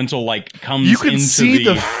 elemental like comes. You can into see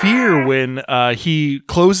the fear when he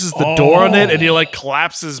closes the door on it, and he like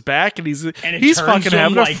collapses back, and he's fucking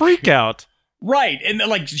having a freak out. Right. And then,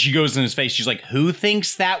 like, she goes in his face. She's like, who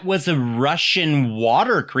thinks that was a Russian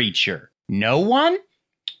water creature? No one?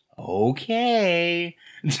 Okay.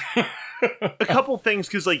 A couple things,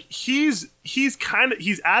 because, like, he's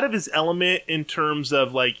out of his element in terms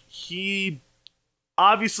of, like, he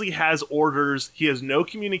obviously has orders. He has no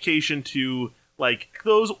communication to, like,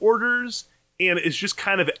 those orders, and is just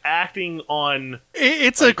kind of acting on...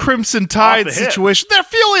 It's like, a Crimson Tide situation. They're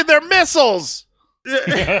fueling their missiles!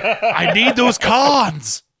 I need those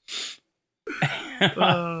cons.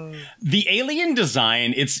 The alien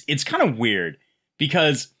design, it's kind of weird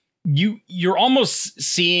because you're almost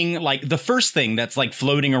seeing like the first thing that's like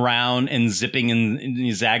floating around and zipping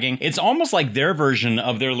and zagging. It's almost like their version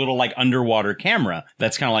of their little like underwater camera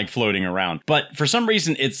that's kind of like floating around. But for some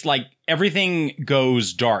reason, it's like everything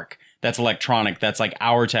goes dark. That's electronic. That's like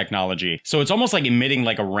our technology. So it's almost like emitting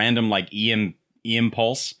like a random like EM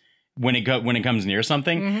pulse when it comes near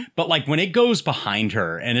something, but like when it goes behind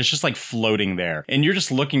her and it's just like floating there, and you're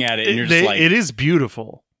just looking at it, and you're just like, it is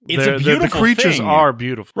beautiful. It's a beautiful the creatures thing. are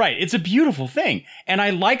beautiful, right? It's a beautiful thing, and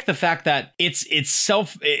I like the fact that it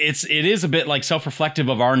is a bit like self-reflective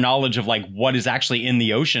of our knowledge of like what is actually in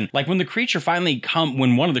the ocean. Like when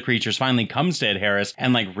when one of the creatures finally comes to Ed Harris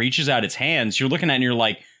and like reaches out its hands, you're looking at it and you're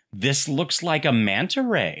like, this looks like a manta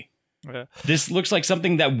ray. Yeah. This looks like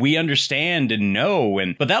something that we understand and know,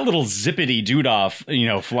 but that little zippity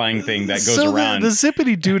doodah, flying thing that goes around. The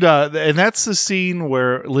zippity doodah, and that's the scene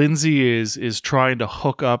where Lindsay is trying to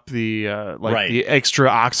hook up the the extra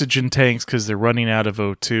oxygen tanks because they're running out of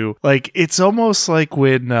O2. Like it's almost like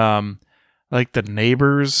when like the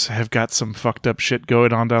neighbors have got some fucked up shit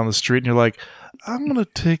going on down the street, and you're like, I'm gonna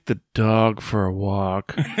take the dog for a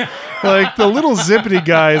walk. Like the little zippity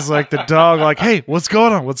guy is like the dog, like, hey, what's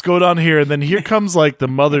going on? What's going on here? And then here comes like the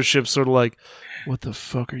mothership, sort of like, what the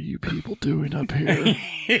fuck are you people doing up here?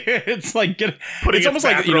 It's like it's almost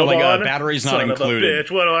like like a battery's not included.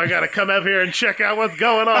 Bitch, what do I gotta come up here and check out what's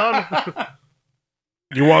going on?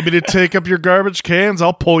 You want me to take up your garbage cans?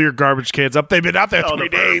 I'll pull your garbage cans up. They've been out there 3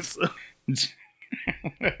 days.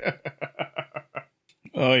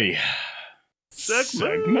 Oh yeah.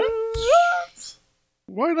 Segments.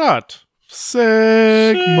 Why not?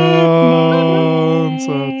 Segments.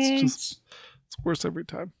 It's worse every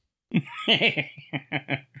time.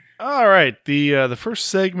 All right. The first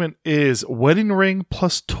segment is wedding ring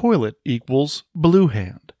plus toilet equals blue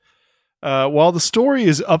hand. While the story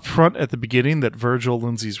is upfront at the beginning that Virgil and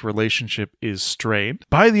Lindsay's relationship is strained,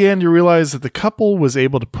 by the end you realize that the couple was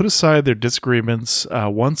able to put aside their disagreements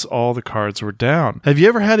once all the cards were down. Have you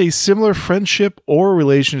ever had a similar friendship or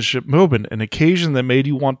relationship moment, an occasion that made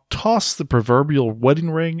you want to toss the proverbial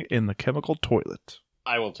wedding ring in the chemical toilet?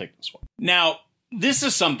 I will take this one. Now, this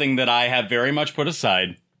is something that I have very much put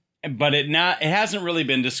aside, but it hasn't really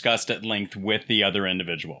been discussed at length with the other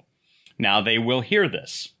individual. Now, they will hear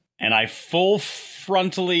this. And I full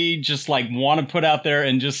frontally just like want to put out there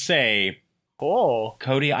and just say, oh,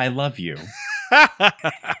 Cody, I love you.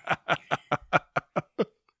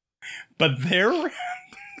 But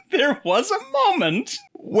there was a moment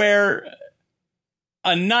where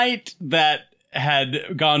a night that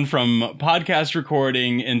had gone from podcast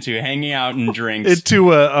recording into hanging out and drinks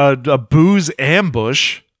into a booze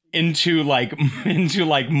ambush into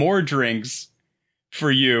more drinks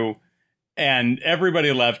for you. And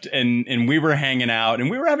everybody left, and we were hanging out, and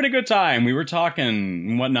we were having a good time. We were talking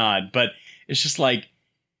and whatnot, but it's just like,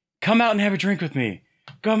 come out and have a drink with me.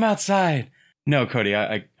 Come outside. No, Cody,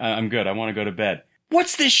 I'm good. I want to go to bed.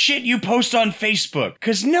 What's this shit you post on Facebook?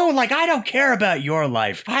 Because I don't care about your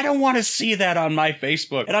life. I don't want to see that on my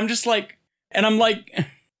Facebook. And I'm just like,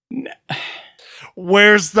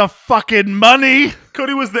 where's the fucking money?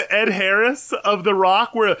 Cody was the Ed Harris of The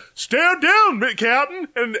Rock, where stand down, Captain,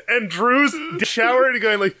 and Drew's showering and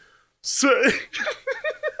going like, so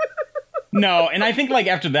No, and I think like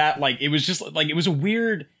after that, like it was just like it was a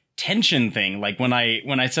weird tension thing. Like when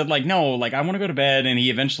I said like no, like I want to go to bed, and he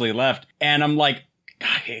eventually left, and I'm like,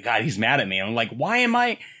 God, he's mad at me. I'm like, why am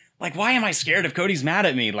I scared if Cody's mad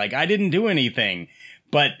at me? Like I didn't do anything.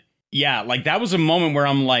 But yeah, like that was a moment where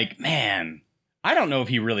I'm like, man, I don't know if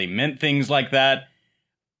he really meant things like that.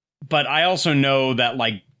 But I also know that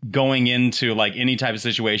like going into like any type of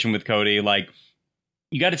situation with Cody, like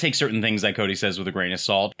you got to take certain things that Cody says with a grain of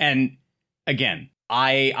salt. And again,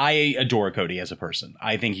 I adore Cody as a person.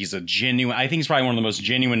 I think he's probably one of the most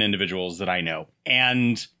genuine individuals that I know.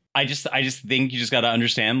 And I just think you just got to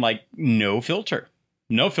understand, like, no filter.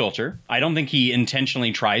 I don't think he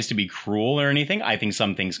intentionally tries to be cruel or anything. I think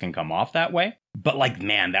some things can come off that way. But like,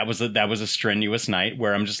 man, that was a strenuous night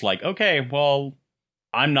where I'm just like, okay, well,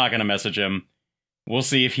 I'm not going to message him. We'll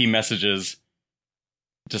see if he messages,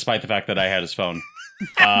 despite the fact that I had his phone.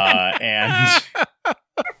 And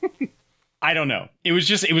I don't know. It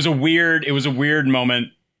was a weird moment.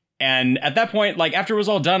 And at that point, like after it was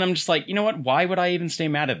all done, I'm just like, you know what? Why would I even stay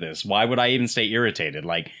mad at this? Why would I even stay irritated?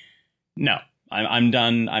 Like, no, I'm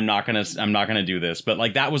done. I'm not gonna do this. But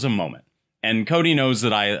like that was a moment. And Cody knows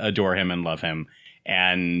that I adore him and love him.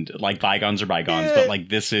 And like bygones are bygones. Yeah. But like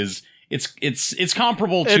this is it's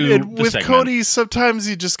comparable to and the with segment. Cody, sometimes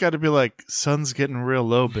you just got to be like, sun's getting real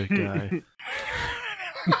low, big guy.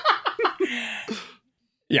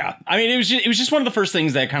 Yeah, I mean, it was just one of the first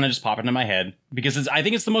things that kind of just popped into my head because I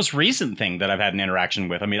think it's the most recent thing that I've had an interaction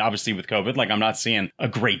with. I mean, obviously with COVID, like I'm not seeing a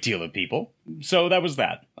great deal of people, so that was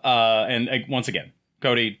that. And once again,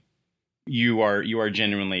 Cody, you are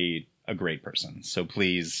genuinely a great person. So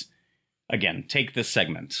please, again, take this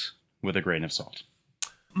segment with a grain of salt.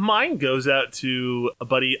 Mine goes out to a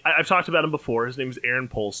buddy. I've talked about him before. His name is Aaron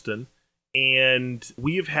Polston, and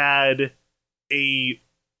we've had a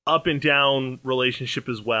up and down relationship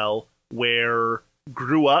as well, where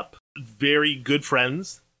grew up very good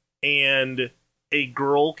friends, and a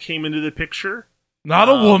girl came into the picture. Not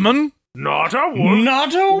a woman. Not a woman.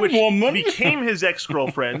 Not a which woman. became his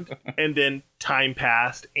ex-girlfriend, and then time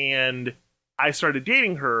passed, and I started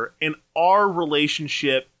dating her, and our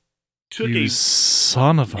relationship took you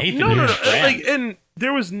son of a bitch. No, like, and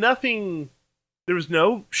there was nothing. There was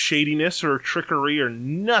no shadiness or trickery or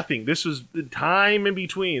nothing. This was the time in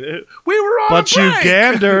between. We were on but a break. You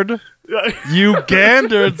gandered. You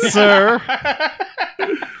gandered, sir.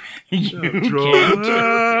 You gandered.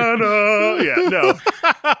 Yeah, no.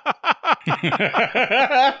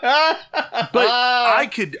 But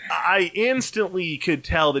I instantly could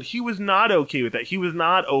tell that he was not okay with that. He was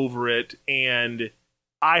not over it, and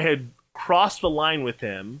I had crossed the line with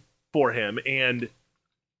him for him, and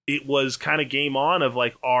it was kind of game on of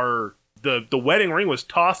like the wedding ring was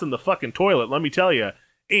tossed in the fucking toilet, let me tell you.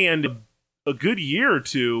 And a good year or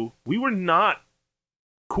two, we were not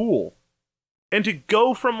cool. And to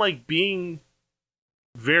go from like being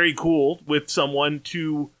very cool with someone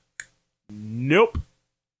to nope.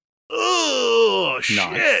 Oh,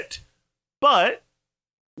 shit. But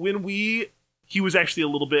when he was actually a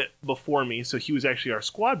little bit before me, so he was actually our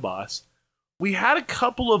squad boss. We had a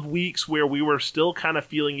couple of weeks where we were still kind of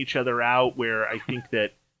feeling each other out, where I think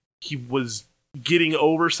that he was getting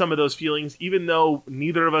over some of those feelings, even though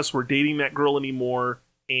neither of us were dating that girl anymore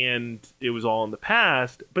and it was all in the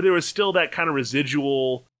past, but there was still that kind of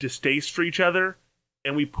residual distaste for each other,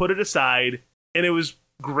 and we put it aside, and it was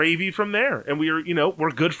gravy from there, and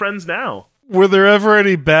we're good friends now. Were there ever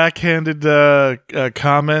any backhanded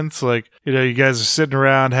comments like, you guys are sitting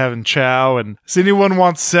around having chow and does anyone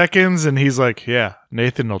want seconds? And he's like, yeah,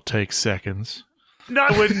 Nathan will take seconds. No,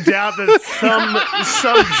 I wouldn't doubt that some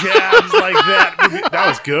jabs like that. That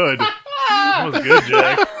was good. That was good,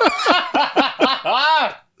 Jack.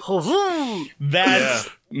 That's,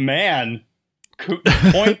 man.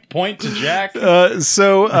 Point to Jack. The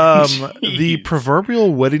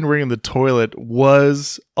proverbial wedding ring in the toilet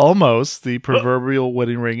was almost the proverbial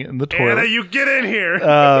wedding ring in the toilet. Anna, you get in here.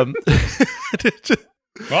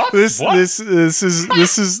 This is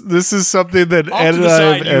something that Ed and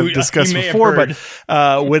I have discussed before. But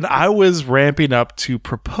when I was ramping up to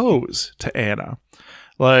propose to Anna,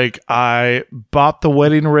 like I bought the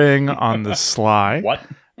wedding ring on the sly. What?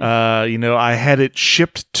 I had it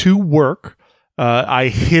shipped to work. I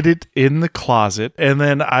hid it in the closet, and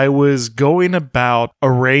then I was going about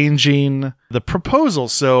arranging the proposal.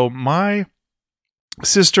 So my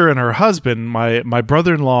sister and her husband, my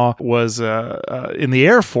brother-in-law was in the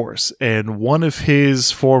Air Force, and one of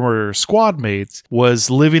his former squad mates was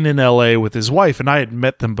living in LA with his wife, and I had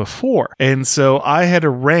met them before. And so I had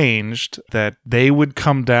arranged that they would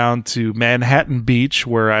come down to Manhattan Beach,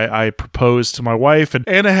 where I proposed to my wife, and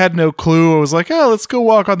Anna had no clue. I was like, oh, let's go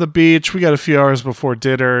walk on the beach. We got a few hours before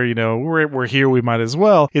dinner. You know, we're here. We might as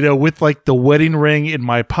well. You know, with like the wedding ring in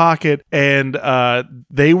my pocket, and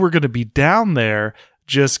they were going to be down there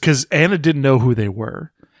just because Anna didn't know who they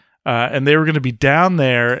were. And they were going to be down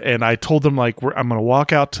there, and I told them, like, I'm going to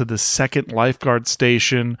walk out to the second lifeguard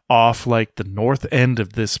station off, like, the north end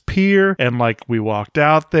of this pier, and, like, we walked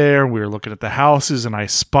out there, and we were looking at the houses, and I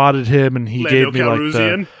spotted him, and he gave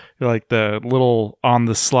me, like the little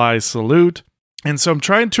on-the-sly salute. And so I'm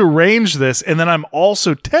trying to arrange this, and then I'm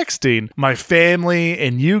also texting my family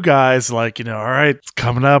and you guys, like, you know, all right, it's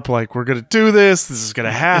coming up, like, we're going to do this. This is going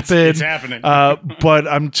to happen. It's happening. But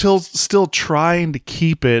I'm still trying to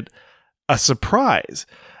keep it a surprise.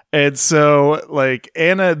 And so, like,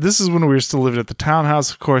 Anna, this is when we were still living at the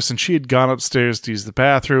townhouse, of course, and she had gone upstairs to use the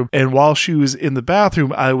bathroom. And while she was in the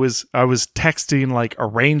bathroom, I was texting, like,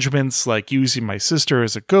 arrangements, like, using my sister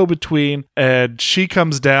as a go-between. And she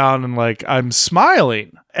comes down, and, like, I'm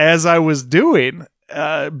smiling as I was doing,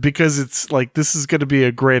 because it's, like, this is going to be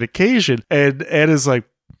a great occasion. And Anna's like,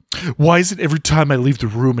 why is it every time I leave the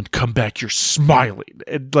room and come back, you're smiling?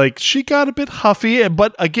 And, like, she got a bit huffy.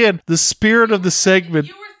 But, again, the spirit of the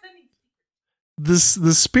segment... The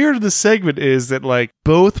spirit of the segment is that, like,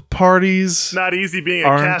 both parties not easy being a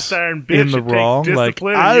cast iron bitch in the wrong. Like,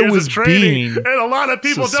 I was being and a lot of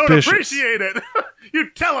people suspicious. Don't appreciate it. You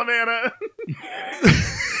tell them, Anna.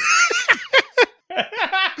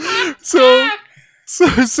 So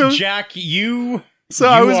Jack, you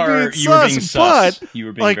I was being sus, but you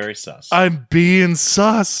were being like, very sus. I'm being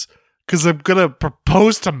sus because I'm gonna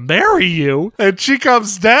propose to marry you, and she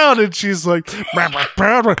comes down and she's like, and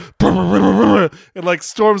like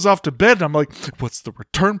storms off to bed, and I'm like, what's the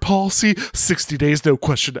return policy? 60 days, no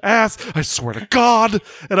question asked. I swear to God.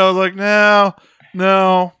 And I was like, no,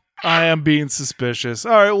 I am being suspicious.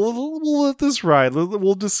 All right, we'll let this ride.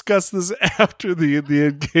 We'll discuss this after the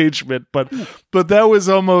engagement. But that was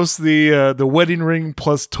almost the wedding ring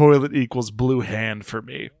plus toilet equals blue hand for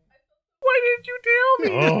me. Why didn't you tell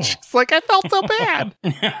me? Oh. She's like, I felt so bad.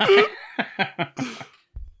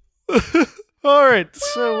 All right,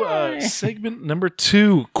 so segment number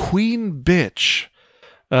 2, Queen Bitch.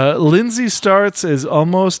 Lindsay starts as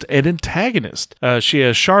almost an antagonist. She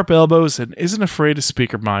has sharp elbows and isn't afraid to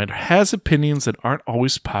speak her mind, has opinions that aren't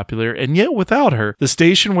always popular, and yet without her, the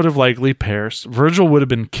station would have likely perished, Virgil would have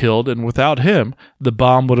been killed, and without him, the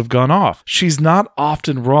bomb would have gone off. She's not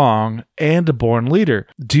often wrong and a born leader.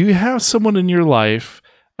 Do you have someone in your life,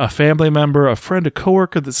 a family member, a friend, a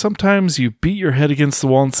coworker, that sometimes you beat your head against the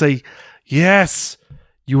wall and say, yes,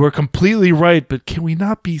 you are completely right, but can we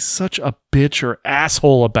not be such a bitch or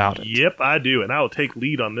asshole about it? Yep, I do, and I will take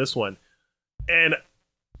lead on this one. And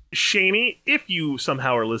Shaney, if you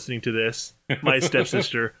somehow are listening to this, my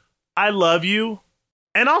stepsister, I love you.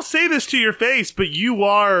 And I'll say this to your face, but you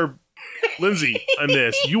are, Lindsay, on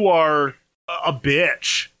this, you are a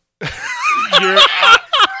bitch.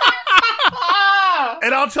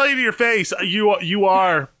 And I'll tell you to your face, you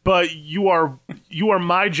are, but you are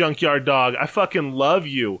my junkyard dog. I fucking love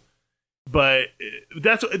you. But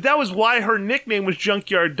that was why her nickname was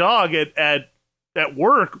Junkyard Dog at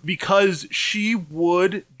work, because she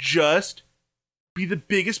would just be the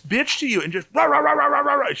biggest bitch to you and just rah, rah, rah, rah,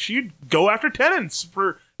 rah, rah. She'd go after tenants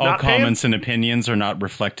for all not comments paying. And opinions are not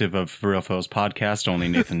reflective of Real Phil's podcast. Only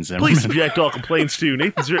Nathan Zimmerman. Please subject all complaints to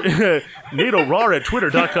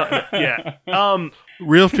NathanRaw@twitter.com. Yeah.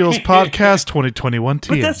 Real Feels Podcast 2021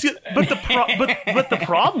 TM. But the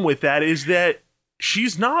problem with that is that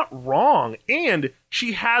she's not wrong, and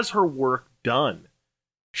she has her work done.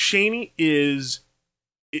 Shaney is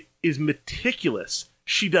meticulous.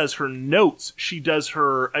 She does her notes. She crosses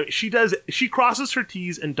her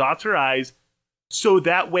T's and dots her I's, so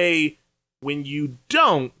that way when you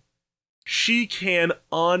don't, she can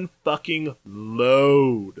unfucking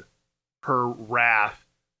load her wrath.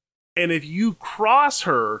 And if you cross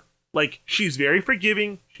her, like, she's very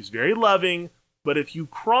forgiving, she's very loving, but if you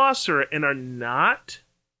cross her and are not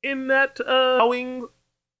in that growing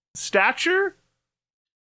stature,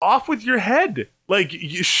 off with your head. Like,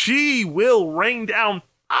 she will rain down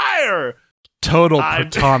fire. Total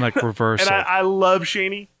platonic reversal. And I love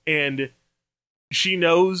Shaney, and she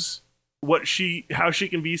knows how she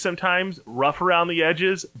can be sometimes, rough around the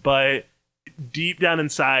edges, but deep down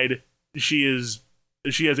inside, she has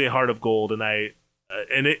a heart of gold, and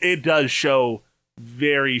it does show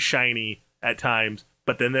very shiny at times,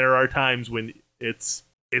 but then there are times when it's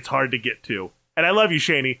hard to get to. And I love you,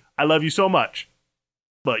 Shani. I love you so much.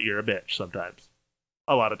 But you're a bitch sometimes.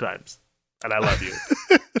 A lot of times. And I love you.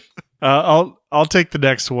 I'll take the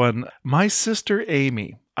next one. My sister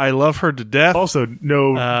Amy. I love her to death. Also,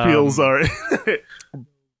 no feels are.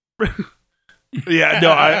 Yeah,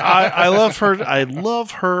 no, I love her. I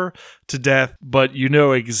love her to death, but you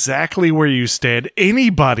know exactly where you stand.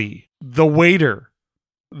 Anybody, the waiter,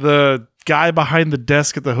 the guy behind the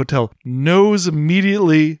desk at the hotel, knows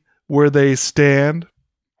immediately where they stand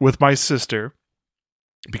with my sister.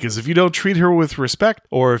 Because if you don't treat her with respect,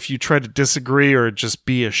 or if you try to disagree or just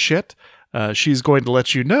be a shit, she's going to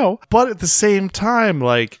let you know. But at the same time,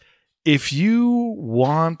 like, if you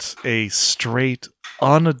want a straight,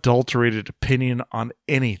 unadulterated opinion on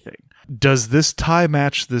anything, does this tie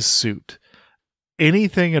match this suit?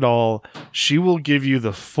 Anything at all, she will give you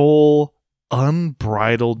the full,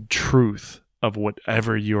 unbridled truth of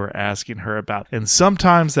whatever you are asking her about. And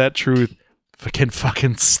sometimes that truth can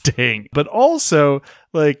fucking sting. But also,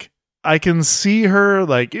 like, I can see her,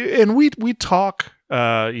 like, and we talk,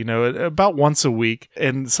 about once a week.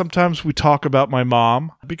 And sometimes we talk about my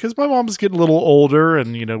mom because my mom's getting a little older,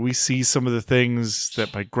 and, we see some of the things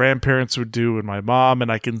that my grandparents would do and my mom,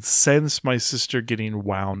 and I can sense my sister getting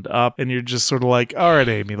wound up. And you're just sort of like, all right,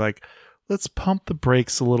 Amy, like, let's pump the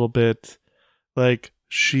brakes a little bit. Like,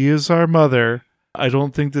 she is our mother. I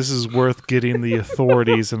don't think this is worth getting the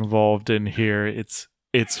authorities involved in here. It's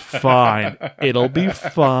fine. It'll be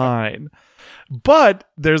fine. But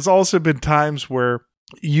there's also been times where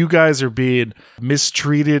you guys are being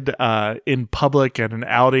mistreated in public at an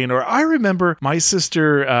outing. Or I remember my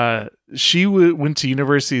sister, she went to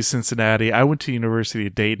University of Cincinnati. I went to University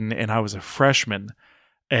of Dayton, and I was a freshman.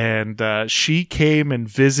 And she came and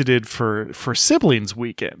visited for siblings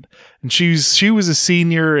weekend. And she was a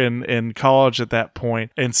senior in college at that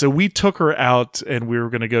point. And so we took her out, and we were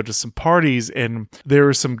going to go to some parties. And there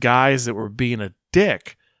were some guys that were being a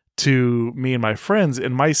dick to me and my friends.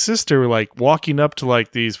 And my sister, like, walking up to,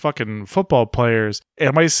 like, these fucking football players.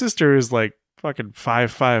 And my sister is, like, fucking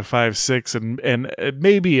 5'5", 5'6", and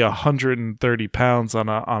maybe 130 pounds on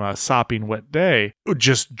a sopping wet day,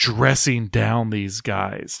 just dressing down these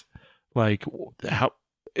guys. Like, how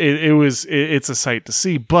it's a sight to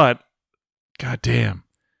see, but goddamn,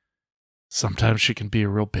 sometimes she can be a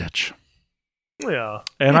real bitch. Yeah.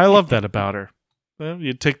 And I love that about her. Well,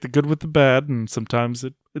 you take the good with the bad, and sometimes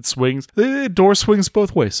it swings. The door swings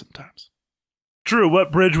both ways sometimes. Drew,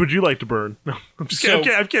 what bridge would you like to burn? No, I'm just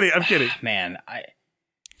kidding. I'm kidding. Man,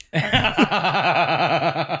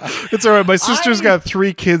 it's all right. My sister's got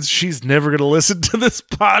 3 kids. She's never going to listen to this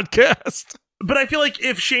podcast. But I feel like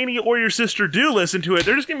if Shani or your sister do listen to it,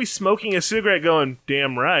 they're just going to be smoking a cigarette going,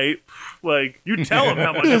 damn right. Like, you tell them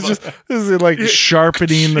how much is it like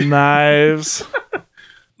sharpening the knives?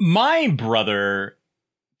 My brother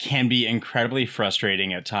can be incredibly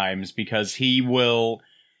frustrating at times because he'll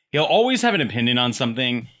always have an opinion on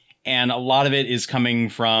something, and a lot of it is coming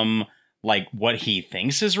from, like, what he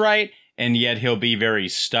thinks is right, and yet he'll be very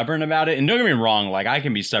stubborn about it. And don't get me wrong, like, I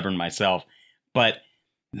can be stubborn myself, but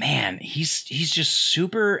man, he's just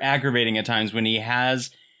super aggravating at times when he has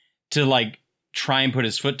to, like, try and put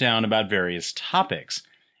his foot down about various topics.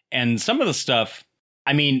 And some of the stuff,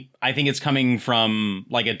 I mean, I think it's coming from,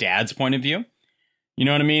 like, a dad's point of view. You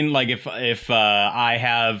know what I mean? Like, if I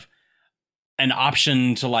have an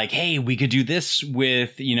option to, like, hey, we could do this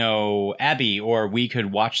with, Abby, or we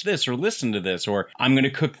could watch this or listen to this, or I'm going to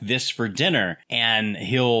cook this for dinner. And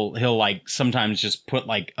he'll like sometimes just put,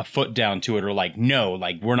 like, a foot down to it, or like, no,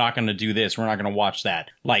 like, we're not going to do this. We're not going to watch that.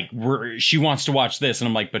 Like, she wants to watch this. And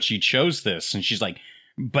I'm like, but she chose this. And she's like,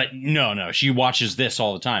 but no, she watches this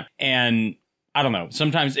all the time. And I don't know.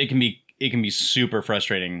 Sometimes it can be super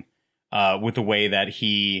frustrating with the way that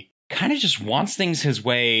he kind of just wants things his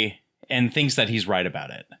way and thinks that he's right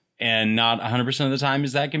about it. And not 100% of the time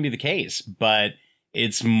is that can be the case, but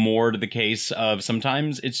it's more to the case of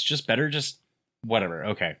sometimes it's just better, just whatever.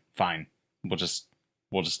 Okay, fine. We'll just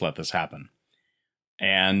let this happen.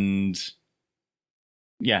 And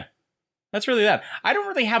yeah, that's really that. I don't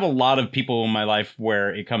really have a lot of people in my life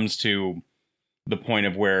where it comes to the point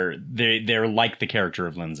of where they're like the character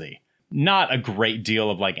of Lindsay. Not a great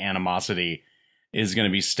deal of, like, animosity is going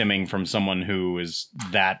to be stemming from someone who is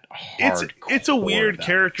that hardcore. It's a weird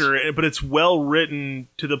character, but it's well written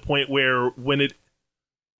to the point where when it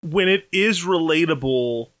is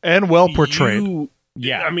relatable and well portrayed.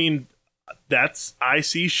 I mean, I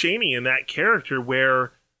see Shani in that character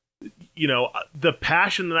where, the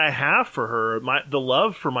passion that I have for her, the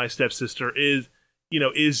love for my stepsister is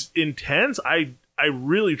intense. I I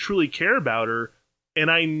really truly care about her,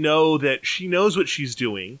 and I know that she knows what she's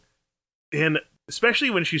doing. And especially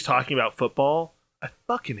when she's talking about football, I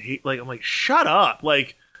fucking hate, like, I'm like, shut up.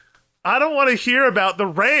 Like, I don't want to hear about the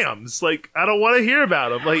Rams. Like, I don't want to hear about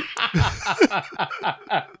them. Like,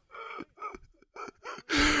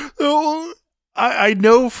 I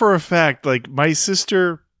know for a fact, like, my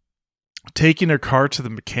sister taking her car to the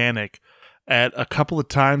mechanic at a couple of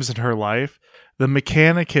times in her life, the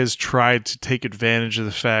mechanic has tried to take advantage of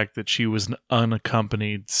the fact that she was an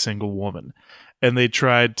unaccompanied single woman. And they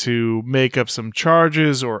tried to make up some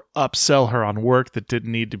charges or upsell her on work that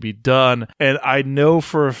didn't need to be done. And I know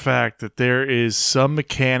for a fact that there is some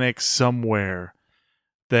mechanic somewhere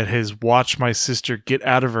that has watched my sister get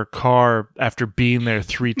out of her car after being there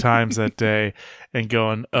 3 times that day and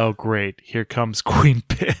going, oh, great, here comes Queen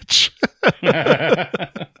Bitch.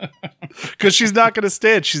 Because she's not going to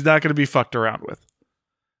stand. She's not going to be fucked around with.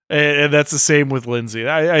 And that's the same with Lindsay.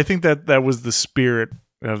 I think that was the spirit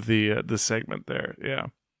of the segment there.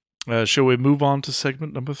 Yeah. Shall we move on to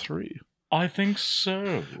segment number 3? I think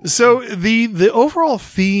so. So the overall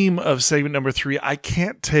theme of segment number 3, I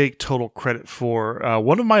can't take total credit for.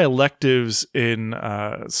 One of my electives in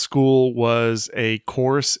school was a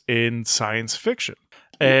course in science fiction.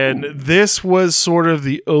 And this was sort of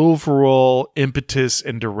the overall impetus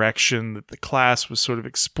and direction that the class was sort of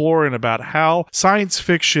exploring about how science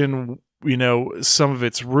fiction, you know, some of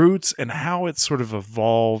its roots and how it's sort of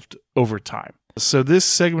evolved over time. So this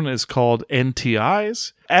segment is called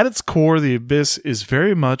NTIs. At its core, The Abyss is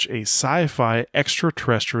very much a sci-fi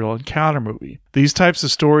extraterrestrial encounter movie. These types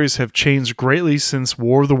of stories have changed greatly since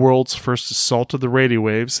War of the Worlds first assaulted the radio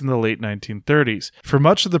waves in the late 1930s. For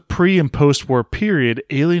much of the pre- and post-war period,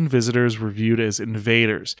 alien visitors were viewed as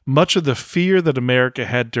invaders. Much of the fear that America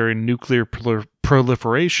had during nuclear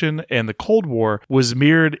proliferation and the Cold War was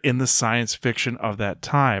mirrored in the science fiction of that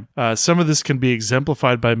time. Some of this can be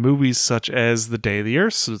exemplified by movies such as The Day the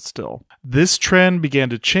Earth Stood Still. This trend began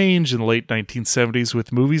to change in the late 1970s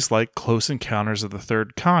with movies like Close Encounters of the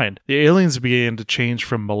Third Kind. The aliens began to change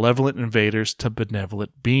from malevolent invaders to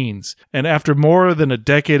benevolent beings. And after more than a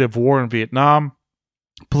decade of war in Vietnam,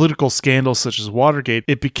 political scandals such as Watergate,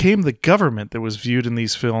 it became the government that was viewed in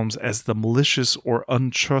these films as the malicious or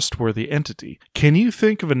untrustworthy entity. Can you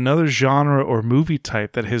think of another genre or movie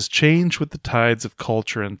type that has changed with the tides of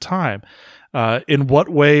culture and time? In what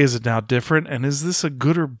way is it now different, and is this a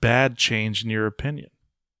good or bad change in your opinion?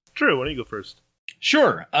 Drew, why don't you go first?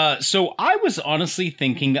 Sure. So I was honestly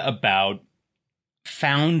thinking about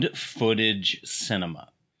found footage cinema.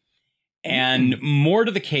 And more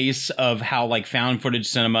to the case of how like found footage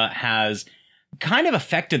cinema has kind of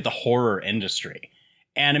affected the horror industry.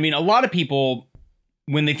 And I mean, a lot of people,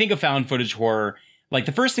 when they think of found footage horror, like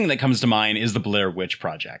the first thing that comes to mind is the Blair Witch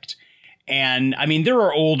Project. And I mean, there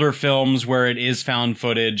are older films where it is found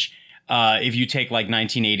footage. If you take like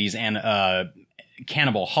 1980s and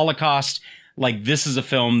Cannibal Holocaust, like this is a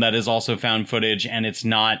film that is also found footage, and it's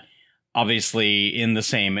not obviously in the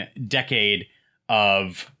same decade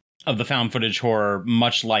of the found footage horror,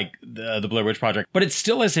 much like the Blair Witch Project, but it's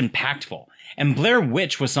still as impactful. And Blair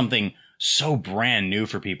Witch was something so brand new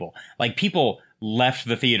for people. Like people left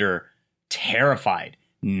the theater terrified,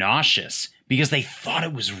 nauseous, because they thought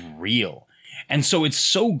it was real. And so it's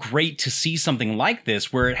so great to see something like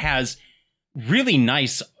this where it has really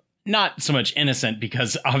nice, not so much innocent,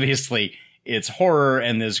 because obviously it's horror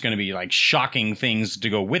and there's going to be like shocking things to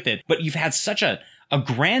go with it, but you've had such a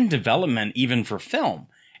grand development even for film.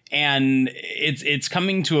 And it's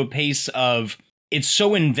coming to a pace of, it's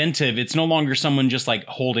so inventive. It's no longer someone just like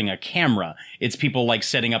holding a camera. It's people like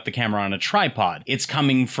setting up the camera on a tripod. It's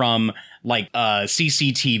coming from like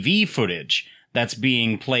CCTV footage that's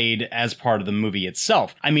being played as part of the movie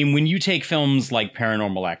itself. I mean, when you take films like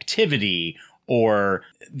Paranormal Activity or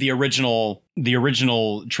the original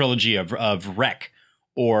trilogy of Wreck,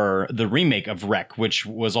 or the remake of Wreck, which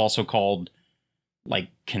was also called like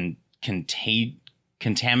Contagion.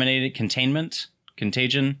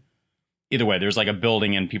 Either way, there's like a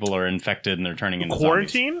building and people are infected and they're turning into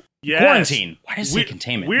Quarantine? Zombies. Yes. Quarantine. Why does it say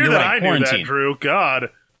containment? Weird You're that right, I quarantine. knew that, Drew. God.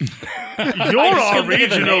 You're our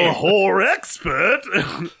regional horror expert.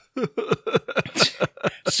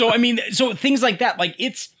 So, I mean, so things like that, like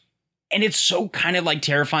it's so kind of like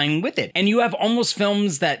terrifying with it. And you have almost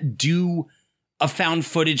films that do a found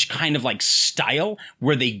footage kind of like style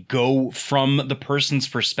where they go from the person's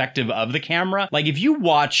perspective of the camera. Like if you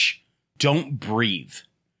watch Don't Breathe,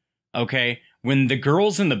 okay, when the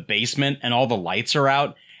girl's in the basement and all the lights are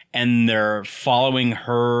out and they're following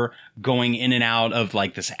her going in and out of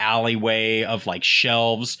like this alleyway of like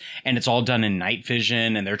shelves, and it's all done in night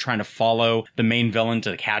vision, and they're trying to follow the main villain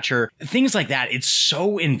to catch her. Things like that. It's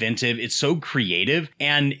so inventive. It's so creative.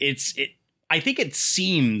 And I think it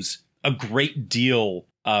seems a great deal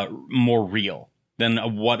more real than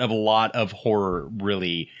what a lot of horror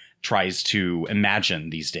really tries to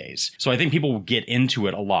imagine these days. So I think people will get into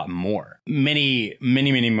it a lot more. Many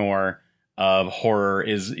more of horror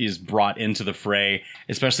is brought into the fray,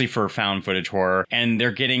 especially for found footage horror. And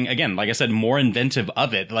they're getting, again, like I said, more inventive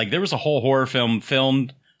of it. Like there was a whole horror film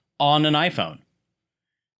filmed on an iPhone.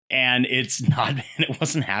 And it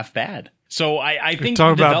wasn't half bad. So I think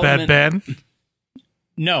talking about Bad Ben?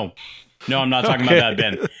 No, I'm not talking about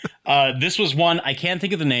Bad Ben. This was one, I can't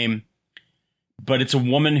think of the name, but it's a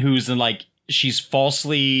woman who's she's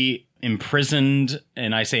falsely imprisoned,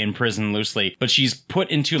 and I say imprisoned loosely, but she's put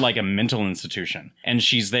into like a mental institution, and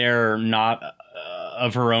she's there not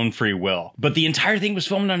of her own free will. But the entire thing was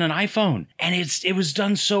filmed on an iPhone, and it was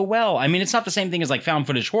done so well. I mean, it's not the same thing as like found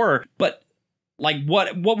footage horror, but like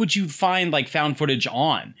what would you find like found footage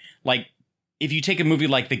on? Like if you take a movie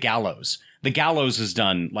like The Gallows is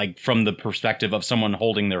done like from the perspective of someone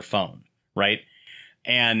holding their phone, right?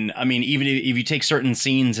 And I mean, even if you take certain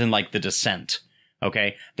scenes in like The Descent,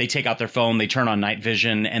 okay, they take out their phone, they turn on night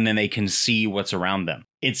vision, and then they can see what's around them.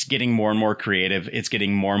 It's getting more and more creative. It's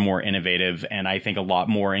getting more and more innovative, and I think a lot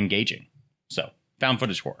more engaging. So, found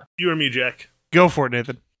footage horror. You or me, Jack? Go for it,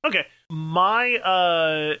 Nathan. Okay.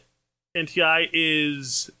 My NTI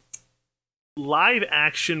is live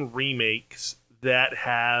action remakes that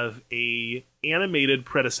have a animated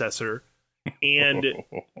predecessor, and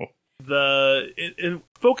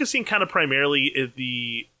focusing kind of primarily at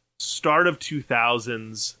the start of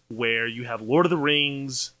 2000s, where you have Lord of the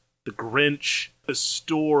Rings, The Grinch, the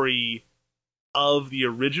story of the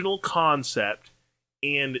original concept,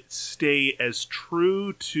 and stay as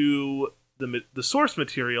true to the source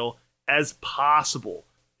material as possible,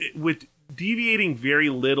 with deviating very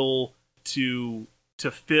little to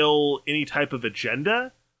fill any type of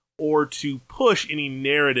agenda or to push any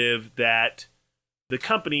narrative that the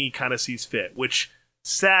company kind of sees fit, which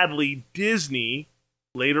sadly Disney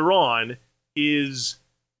later on is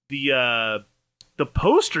the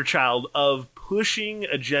poster child of pushing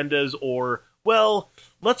agendas, or, well,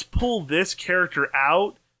 let's pull this character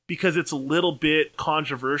out because it's a little bit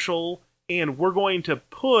controversial, and we're going to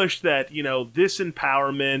push that, you know, this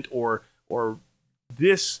empowerment or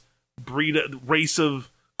this race of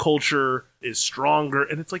culture is stronger.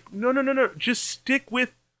 And it's like, no, just stick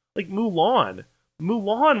with like Mulan.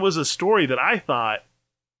 Mulan was a story that I thought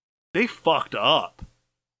they fucked up.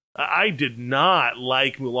 I did not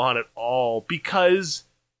like Mulan at all because,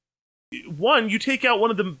 one, you take out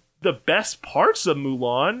one of the best parts of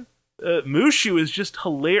Mulan. Mushu is just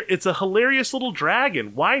hilarious. It's a hilarious little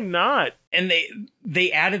dragon. Why not? And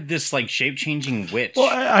they added this like shape-changing witch. Well,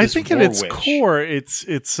 I think at its core,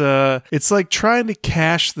 it's like trying to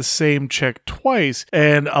cash the same check twice,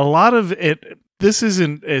 and a lot of it. This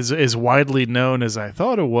isn't as widely known as I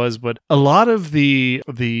thought it was, but a lot of the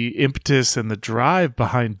impetus and the drive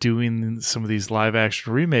behind doing some of these live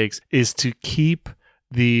action remakes is to keep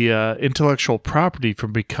the intellectual property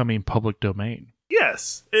from becoming public domain.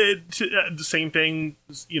 Yes, the same thing.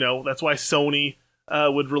 You know, that's why Sony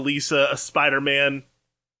would release a Spider-Man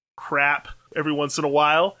crap every once in a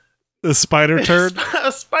while. The spider turd?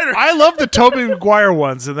 A spider. I love the Tobey Maguire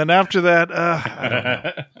ones, and then after that, I don't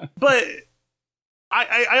know. But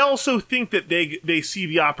I also think that they see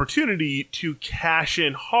the opportunity to cash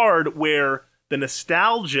in hard, where the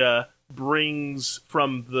nostalgia brings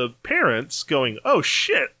from the parents going, oh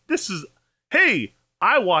shit, hey,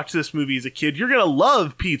 I watched this movie as a kid. You're going to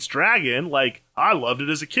love Pete's Dragon. Like, I loved it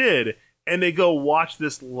as a kid. And they go watch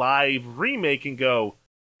this live remake and go,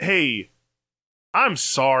 hey, I'm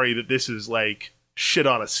sorry that this is like shit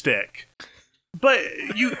on a stick. But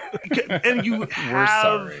you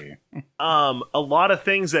have a lot of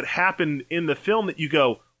things that happen in the film that you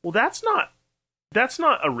go, well, that's not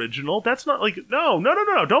original. That's not like, no.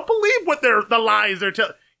 Don't believe what the lies they're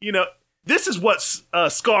telling. You know, this is what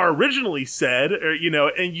Scar originally said, or, you know,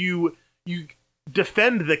 and you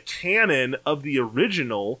defend the canon of the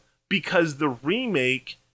original because the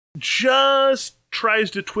remake just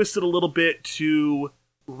tries to twist it a little bit to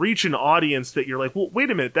reach an audience that you're like, well,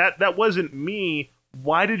 wait a minute, that wasn't me.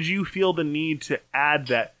 Why did you feel the need to add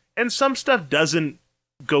that? And some stuff doesn't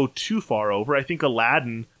go too far over. I think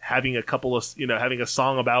Aladdin having having a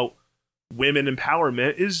song about women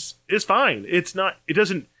empowerment is fine. It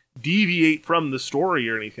doesn't deviate from the story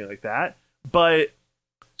or anything like that. But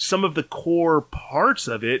some of the core parts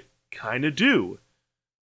of it kind of do.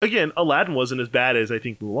 Again, Aladdin wasn't as bad as I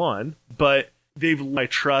think Mulan, but they've my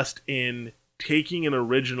trust in taking an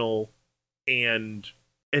original and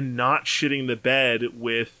not shitting the bed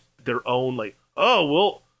with their own like, oh,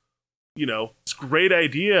 well, you know, it's a great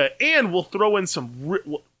idea, and we'll throw in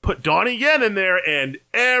we'll put Donnie Yen in there, and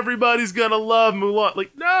everybody's gonna love Mulan.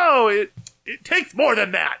 Like, no, it takes more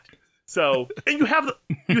than that. So, and you have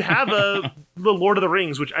the Lord of the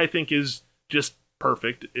Rings, which I think is just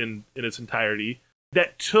perfect in its entirety,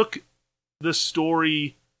 that took the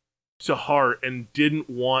story to heart and it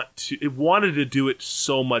wanted to do it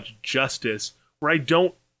so much justice, where I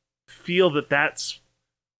don't feel that that's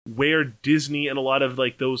where Disney and a lot of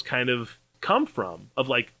like those kind of come from, of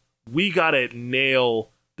like, we gotta nail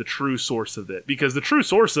the true source of it, because the true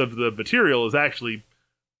source of the material is actually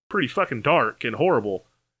pretty fucking dark and horrible.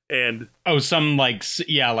 And some like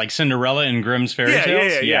Cinderella and Grimm's fairy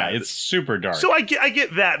tales. Yeah, it's super dark. So I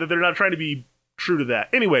get that they're not trying to be true to that.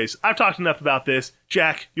 Anyways, I've talked enough about this.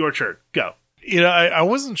 Jack, your turn. Go. You know, I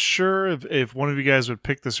wasn't sure if one of you guys would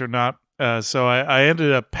pick this or not. So I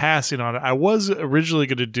ended up passing on it. I was originally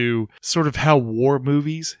going to do sort of how war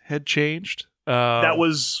movies had changed. That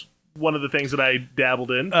was one of the things that I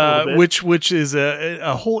dabbled in, which is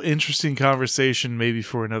a whole interesting conversation, maybe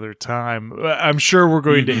for another time. I'm sure we're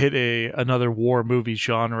going to hit another war movie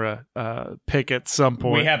genre pick at some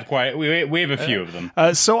point. We have a few of them.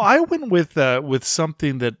 So I went with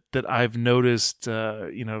something that I've noticed,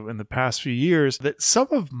 in the past few years, that some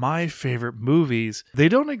of my favorite movies, they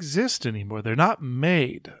don't exist anymore. They're not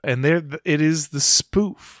made, and it is the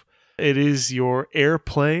spoof. It is your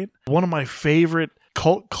Airplane. One of my favorite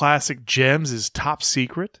cult classic gems is Top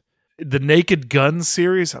Secret. The Naked Gun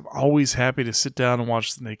series, I'm always happy to sit down and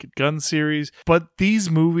watch the Naked Gun series, but these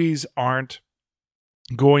movies aren't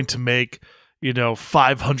going to make,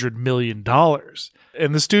 $500 million.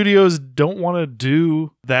 And the studios don't want to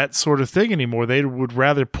do that sort of thing anymore. They would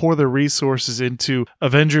rather pour their resources into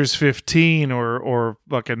Avengers 15 or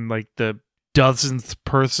fucking like the dozenth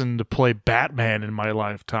person to play Batman in my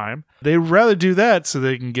lifetime. They'd rather do that so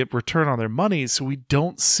they can get return on their money. So we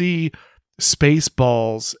don't see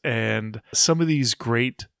Spaceballs and some of these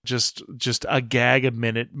great just a gag a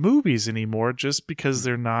minute movies anymore, just because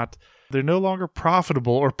they're no longer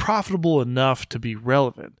profitable or profitable enough to be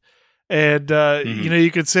relevant. And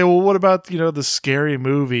you could say, well, what about the Scary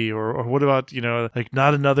Movie or what about like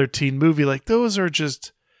Not Another Teen Movie? Like those are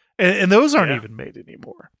just and those aren't even made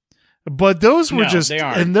anymore. But those were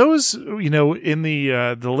and those, in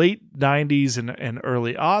the late 90s and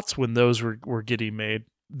early aughts, when those were getting made,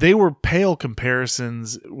 they were pale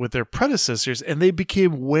comparisons with their predecessors, and they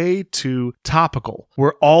became way too topical,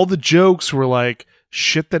 where all the jokes were like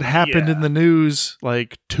shit that happened in the news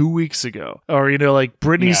like 2 weeks ago, or like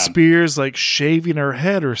Britney Spears like shaving her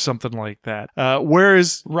head or something like that.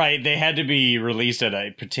 Whereas they had to be released at a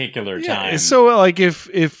particular time. So like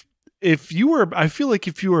if you were, I feel like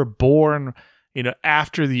if you were born,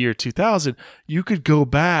 after the year 2000, you could go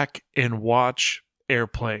back and watch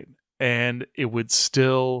Airplane and it would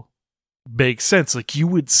still make sense. Like you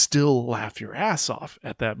would still laugh your ass off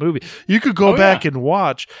at that movie. You could go back and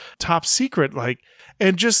watch Top Secret,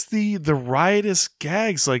 and just the riotous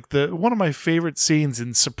gags. Like one of my favorite scenes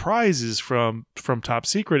and surprises from Top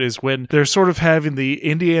Secret is when they're sort of having the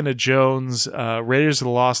Indiana Jones, Raiders of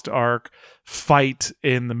the Lost Ark fight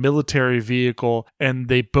in the military vehicle, and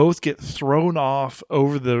they both get thrown off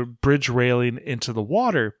over the bridge railing into the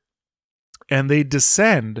water, and they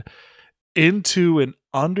descend into an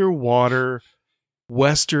underwater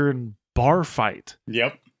Western bar fight.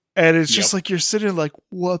 Yep. And it's just like you're sitting like,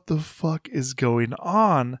 what the fuck is going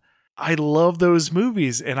on? I love those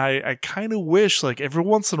movies, and I kind of wish, like, every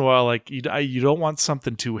once in a while, like, you don't want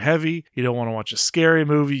something too heavy. You don't want to watch a scary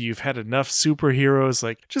movie. You've had enough superheroes.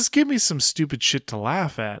 Like, just give me some stupid shit to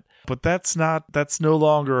laugh at. But that's no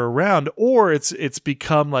longer around. Or it's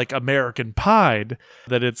become like American Pied,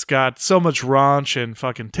 that it's got so much raunch and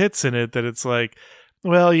fucking tits in it that it's like,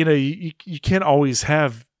 well, you can't always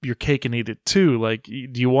have your cake and eat it too. Like, do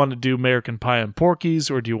you want to do American Pie and Porky's,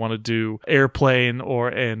 or do you want to do Airplane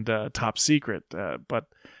and Top Secret? But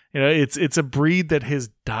it's a breed that has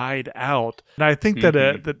died out, and I think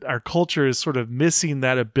that our culture is sort of missing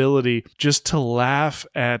that ability just to laugh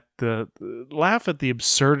at the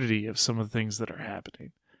absurdity of some of the things that are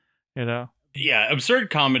happening. Yeah, absurd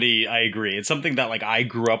comedy. I agree. It's something that like I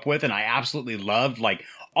grew up with, and I absolutely loved. Like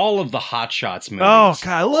all of the Hot Shots movies. Oh God,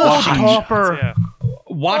 I love Topper. Yeah.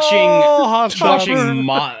 Watching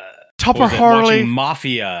Topper Harley,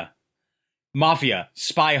 watching Mafia,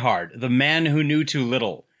 Spy Hard, The Man Who Knew Too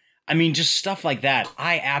Little. I mean, just stuff like that.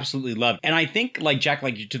 I absolutely love. And I think, like Jack,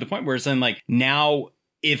 like to the point where it's then like now,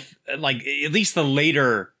 if like at least the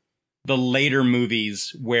later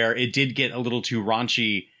movies where it did get a little too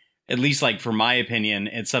raunchy, at least like for my opinion,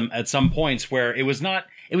 at some points where it was not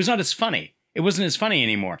as funny. It wasn't as funny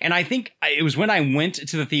anymore. And I think it was when I went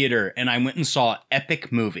to the theater and I went and saw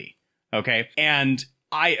Epic Movie. Okay. And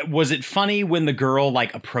was it funny when the girl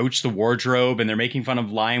like approached the wardrobe and they're making fun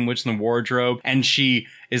of Lion Witch in the wardrobe and she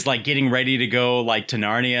is like getting ready to go like to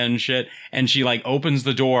Narnia and shit, and she like opens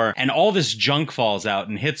the door and all this junk falls out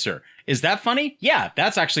and hits her? Is that funny? Yeah,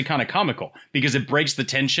 that's actually kind of comical because it breaks the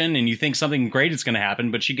tension and you think something great is going to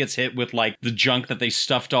happen, but she gets hit with like the junk that they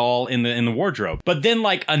stuffed all in the wardrobe. But then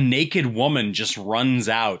like a naked woman just runs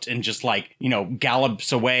out and just like, you know,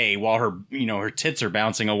 gallops away while her, you know, her tits are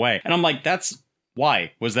bouncing away. And I'm like,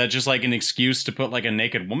 why? Was that just like an excuse to put like a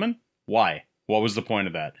naked woman? Why? What was the point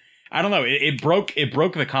of that? I don't know. It broke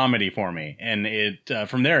the comedy for me, and it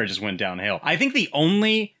from there it just went downhill. I think the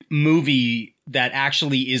only movie that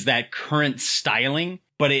actually is that current styling,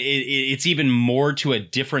 but it's even more to a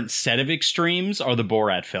different set of extremes, are the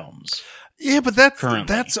Borat films. Yeah, but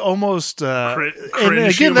that's almost cringe and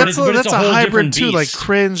again humor. that's a hybrid too, beast. like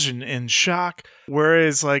cringe and shock.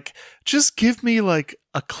 Whereas like just give me like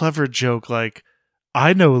a clever joke, like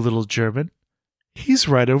I know a little German. He's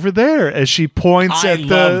right over there, as she points at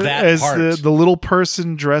the little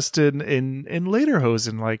person dressed in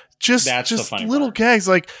lederhosen, like just little part. Gags,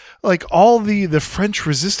 like all the French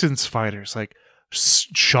resistance fighters, like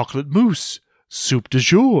chocolate mousse, soup de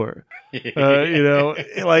jour, you know,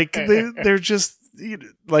 like they're just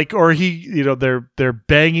like, or they're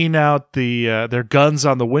banging out their guns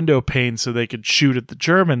on the window pane so they could shoot at the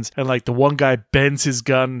Germans, and like the one guy bends his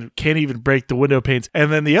gun, can't even break the window panes,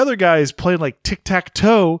 and then the other guy is playing like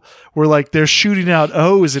tic-tac-toe where like they're shooting out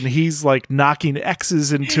O's and he's like knocking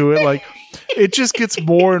X's into it. Like it just gets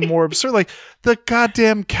more and more absurd, like the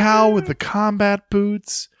goddamn cow with the combat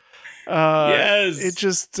boots. Yes, it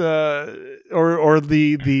just or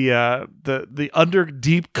the under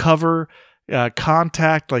deep cover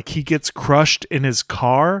contact, like he gets crushed in his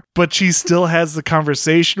car, but she still has the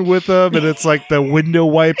conversation with him, and it's like the window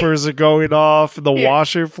wipers are going off and the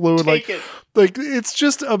washer fluid, like it's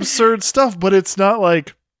just absurd stuff. But it's not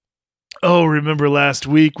like, oh, remember last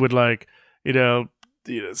week when like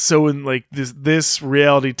so in like this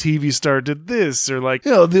reality TV star did this, or like,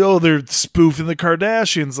 they're spoofing the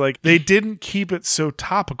Kardashians. Like they didn't keep it so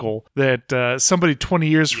topical that somebody 20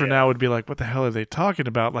 years from now would be like, what the hell are they talking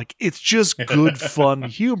about? Like it's just good fun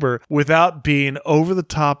humor without being over the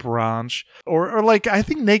top raunch, or like I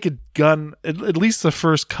think Naked Gun, at least the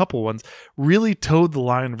first couple ones, really towed the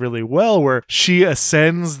line really well, where she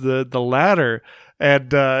ascends the ladder.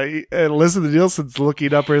 And Elizabeth Nielsen's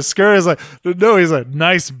looking up her skirt. Is like, no, he's like,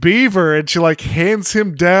 nice beaver. And she like hands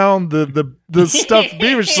him down the stuffed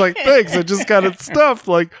beaver. She's like, thanks, I just got it stuffed.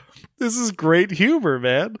 Like, this is great humor,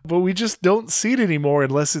 man. But we just don't see it anymore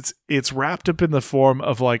unless it's wrapped up in the form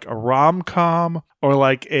of like a rom-com or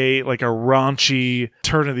like a raunchy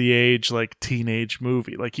turn of the age, like teenage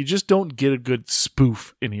movie. Like you just don't get a good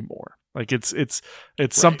spoof anymore. Like it's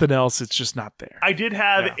right. Something else. It's just not there. I did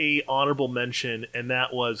have a honorable mention, and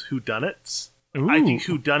that was Whodunits. I think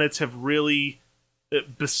Whodunits have really,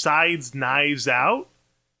 besides Knives Out,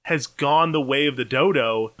 has gone the way of the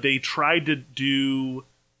dodo. They tried to do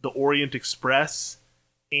the Orient Express,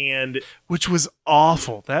 and which was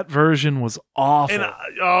awful. That version was awful.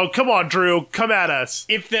 And come on, Drew, come at us.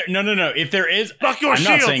 If there is, knock your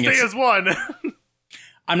shield, stay as one.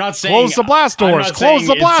 I'm not saying close the blast doors. Close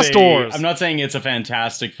the blast doors. I'm not saying it's a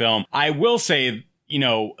fantastic film. I will say,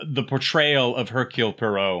 the portrayal of Hercule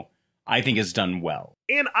Poirot, I think, is done well.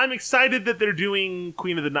 And I'm excited that they're doing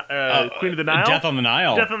Queen of the Nile. Death on the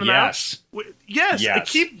Nile. Death on the Nile. Yes.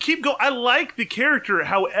 Keep going. I like the character.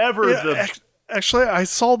 However, actually, I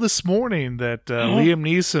saw this morning that Liam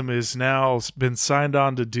Neeson is now been signed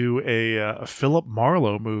on to do a Philip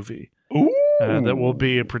Marlowe movie. Ooh. That will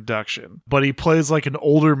be in production, but he plays like an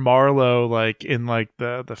older Marlowe, like in like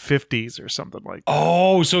the 50s or something like that.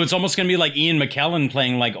 Oh, so it's almost gonna be like Ian McKellen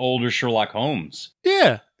playing like older Sherlock Holmes.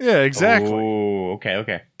 Yeah, exactly. Oh,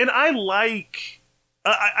 okay. And I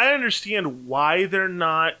understand why they're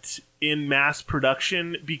not in mass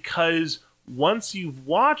production, because once you've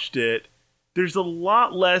watched it, there's a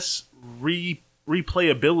lot less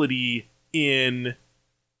replayability in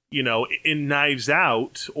Knives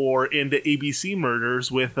Out or in the ABC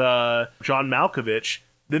Murders with John Malkovich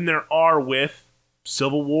than there are with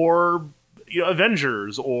Civil War,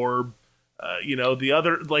 Avengers, or the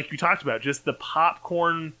other, like you talked about, just the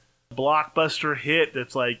popcorn blockbuster hit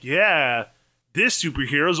that's like, this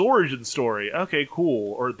superhero's origin story. Okay,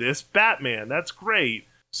 cool. Or this Batman. That's great.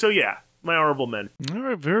 So yeah, my honorable men. All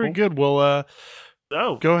right, very good. Well,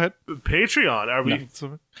 go ahead. Patreon. Are we?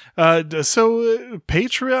 So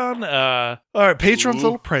Patreon. All right, Patreon's a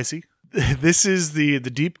little pricey. This is the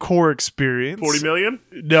Deep Core experience. 40 million?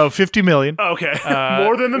 No, 50 million. Okay,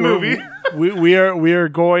 more than the movie. we are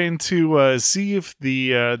going to see if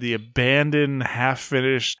the abandoned,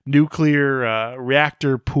 half-finished nuclear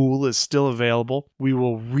reactor pool is still available. We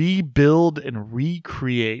will rebuild and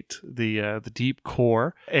recreate the Deep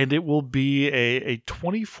Core, and it will be a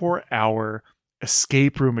 24-hour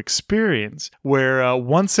escape room experience where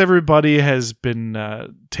once everybody has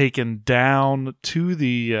been taken down to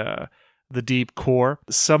the Deep Core,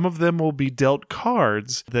 some of them will be dealt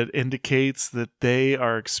cards that indicates that they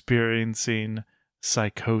are experiencing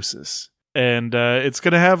psychosis. And it's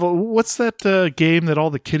going to have what's that game that all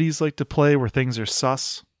the kiddies like to play where things are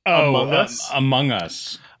sus? Among Us.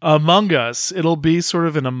 Among Us. It'll be sort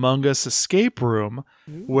of an Among Us escape room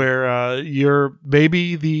where you're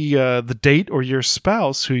maybe the date or your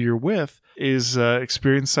spouse who you're with is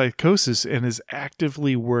experiencing psychosis and is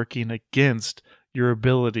actively working against your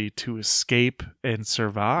ability to escape and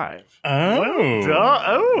survive.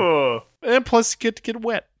 Oh. And plus you get to get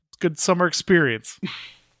wet. It's a good summer experience.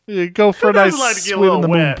 You go for a nice swim in the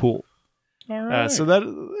moon pool. All right. So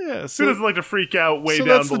who doesn't like to freak out way down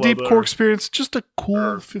that's below the Deep Core Earth? experience. Just a cool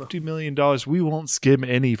 $50 million. We won't skim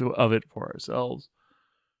any of it for ourselves.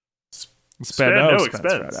 Spend no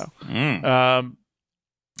expense. Right now.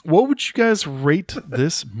 What would you guys rate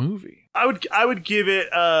this movie? I would give it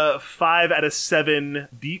 5 out of 7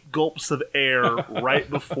 deep gulps of air right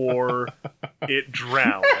before it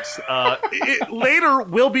drowns. It later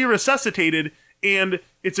will be resuscitated, and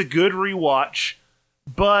it's a good rewatch,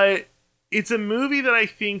 but it's a movie that I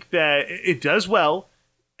think that it does well,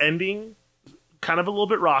 ending kind of a little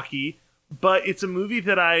bit rocky, but it's a movie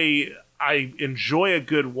that I enjoy a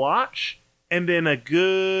good watch and then a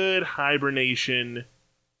good hibernation.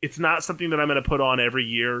 It's not something that I'm going to put on every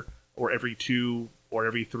year or every 2 or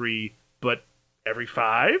every 3, but every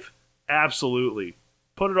 5? Absolutely.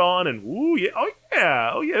 Put it on and oh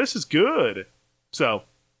yeah, this is good. So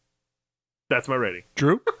that's my rating.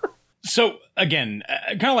 Drew? So again,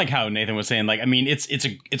 kind of like how Nathan was saying, like, I mean,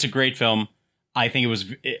 it's a great film. I think it was,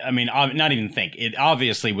 not even think, it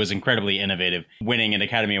obviously was incredibly innovative, winning an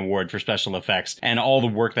Academy Award for special effects and all the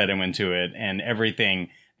work that went into it and everything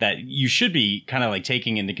that you should be kind of like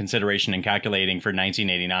taking into consideration and calculating for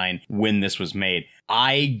 1989 when this was made.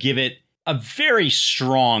 I give it a very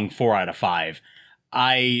strong 4 out of 5.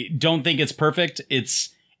 I don't think it's perfect.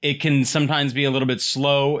 It can sometimes be a little bit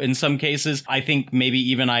slow in some cases. I think maybe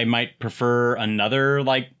even I might prefer another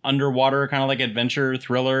like underwater kind of like adventure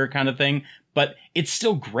thriller kind of thing, but it's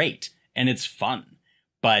still great and it's fun.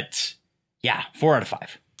 But yeah, 4 out of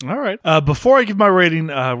 5. All right. Before I give my rating,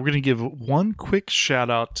 we're going to give one quick shout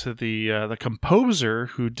out to the composer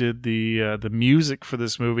who did the music for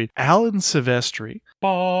this movie, Alan Silvestri,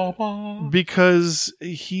 because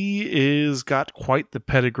he is got quite the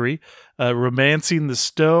pedigree. Romancing the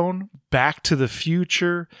Stone, Back to the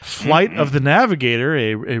Future, Flight of the Navigator,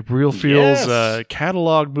 a Real Feels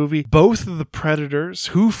catalog movie, both of the Predators,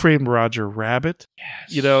 Who Framed Roger Rabbit.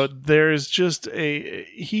 Yes. You know, there's just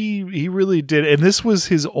he really did, and this was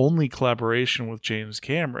his only collaboration with James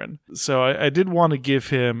Cameron. So I did want to give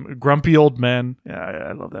him Grumpy Old Men.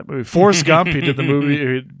 I love that movie. Forrest Gump, he did the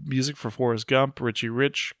movie music for Forrest Gump, Richie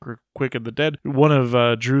Rich, Quick and the Dead. One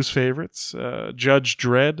of Drew's favorites, Judge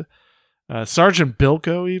Dredd. Sergeant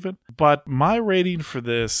Bilko even. But my rating for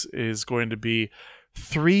this is going to be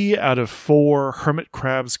 3 out of 4 hermit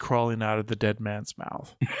crabs crawling out of the dead man's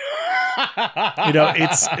mouth. You know,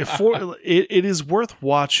 it is worth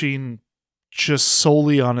watching just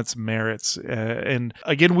solely on its merits. And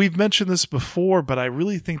again, we've mentioned this before, but I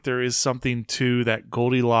really think there is something to that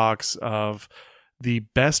Goldilocks of the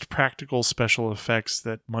best practical special effects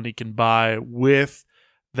that money can buy with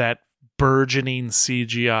that burgeoning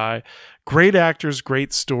CGI. Great actors,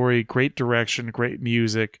 great story, great direction, great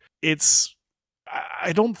music.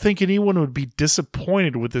 I don't think anyone would be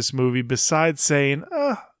disappointed with this movie besides saying,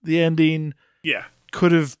 the ending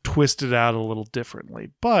could have twisted out a little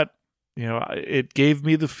differently. But, you know, it gave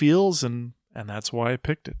me the feels and that's why I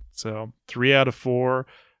picked it. So 3 out of 4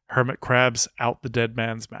 hermit crabs out the dead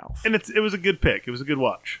man's mouth. And it was a good pick. It was a good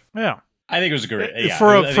watch. Yeah. I think it was a great. Yeah,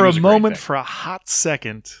 for a moment, for a hot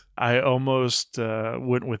second, I almost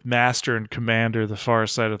went with Master and Commander: The Far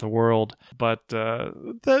Side of the World, but But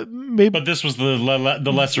this was the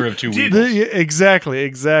lesser of two evils.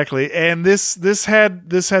 Exactly, and this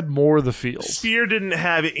had more of the feels. Spear didn't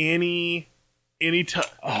have any anytime.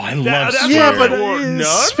 Oh, I love Sphere. Yeah, but None?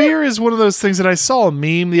 Sphere is one of those things that I saw a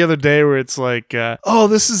meme the other day where it's like, oh,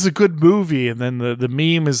 this is a good movie. And then the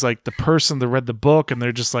meme is like the person that read the book and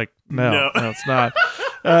they're just like, no, it's not.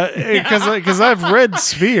 Because I've read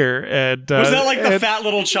Sphere. And, was that like the fat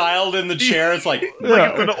little child in the chair? It's like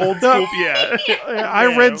an old school, yeah.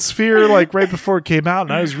 I read Sphere like right before it came out,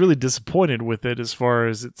 and I was really disappointed with it as far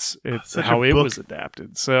as it's how it was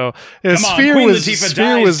adapted. So Sphere was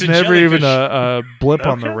never even a blip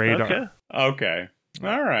on the radar. Okay.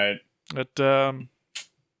 All right. But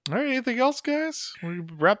all right, anything else, guys? We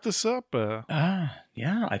wrap this up.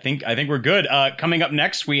 Yeah, I think we're good. Coming up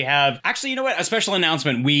next, we have actually, you know what? A special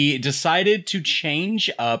announcement. We decided to change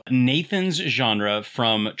up Nathan's genre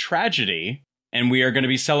from tragedy, and we are going to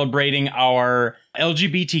be celebrating our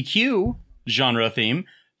LGBTQ genre theme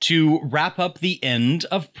to wrap up the end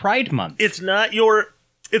of Pride Month. It's not your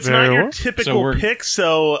typical pick,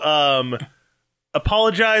 so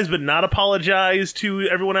apologize, but not apologize to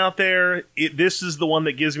everyone out there. This is the one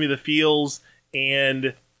that gives me the feels,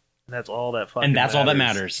 and that's all that fucking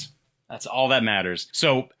matters. That's all that matters.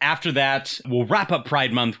 So after that, we'll wrap up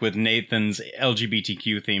Pride Month with Nathan's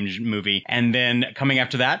LGBTQ themed movie. And then coming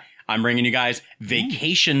after that, I'm bringing you guys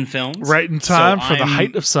vacation films. Right in time for the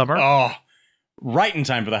height of summer. Oh, right in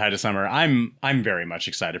time for the height of summer. I'm very much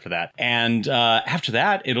excited for that. And after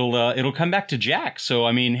that, it'll come back to Jack. So,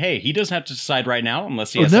 I mean, hey, he doesn't have to decide right now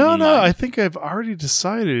unless he has something in mind. I think I've already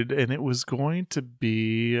decided, and it was going to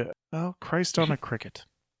be, Christ on a Cricket.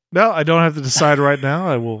 No, I don't have to decide right now.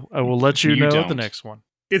 I will let you know the next one.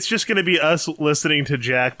 It's just going to be us listening to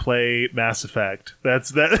Jack play Mass Effect. That's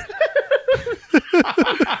that.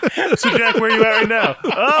 So, Jack, where are you at right now?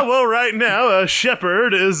 Oh, well, right now,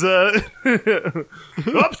 Shepard is up to the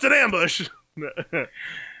ambush.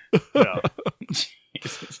 No.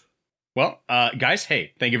 Jesus. Well, guys,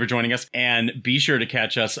 hey, thank you for joining us. And be sure to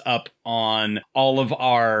catch us up on all of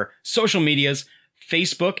our social medias.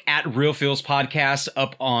 Facebook at Real Feels Podcast,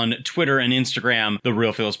 up on Twitter and Instagram, The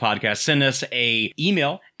Real Feels Podcast. Send us a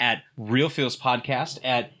email at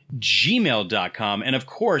realfeelspodcast@gmail.com. And of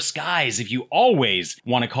course, guys, if you always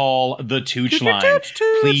want to call the Tooch line,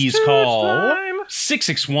 please call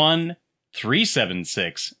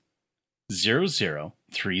 661-376-0030.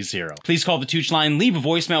 Please call the Tooch line, leave a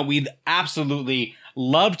voicemail. We'd absolutely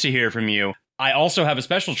love to hear from you. I also have a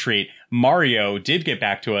special treat. Mario did get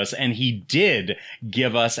back to us, and he did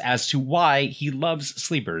give us as to why he loves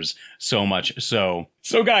sleepers so much. So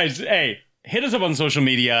guys, hey, hit us up on social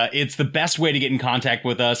media. It's the best way to get in contact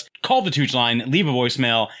with us. Call the Tooch line, leave a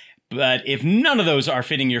voicemail. But if none of those are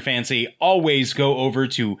fitting your fancy, always go over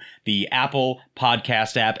to the Apple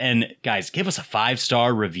Podcast app. And guys, give us a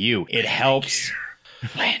 5-star review. It helps.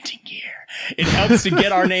 Landing gear. It helps to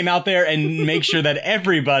get our name out there and make sure that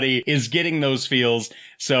everybody is getting those feels.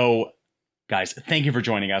 So, guys, thank you for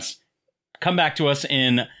joining us. Come back to us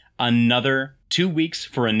in another 2 weeks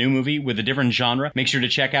for a new movie with a different genre. Make sure to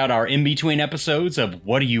check out our in-between episodes of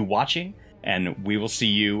What Are You Watching? And we will see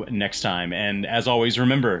you next time. And as always,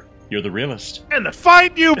 remember, you're the realist. And the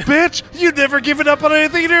fight, you bitch! You've never given up on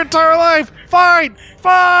anything in your entire life! Fight!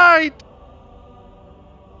 Fight!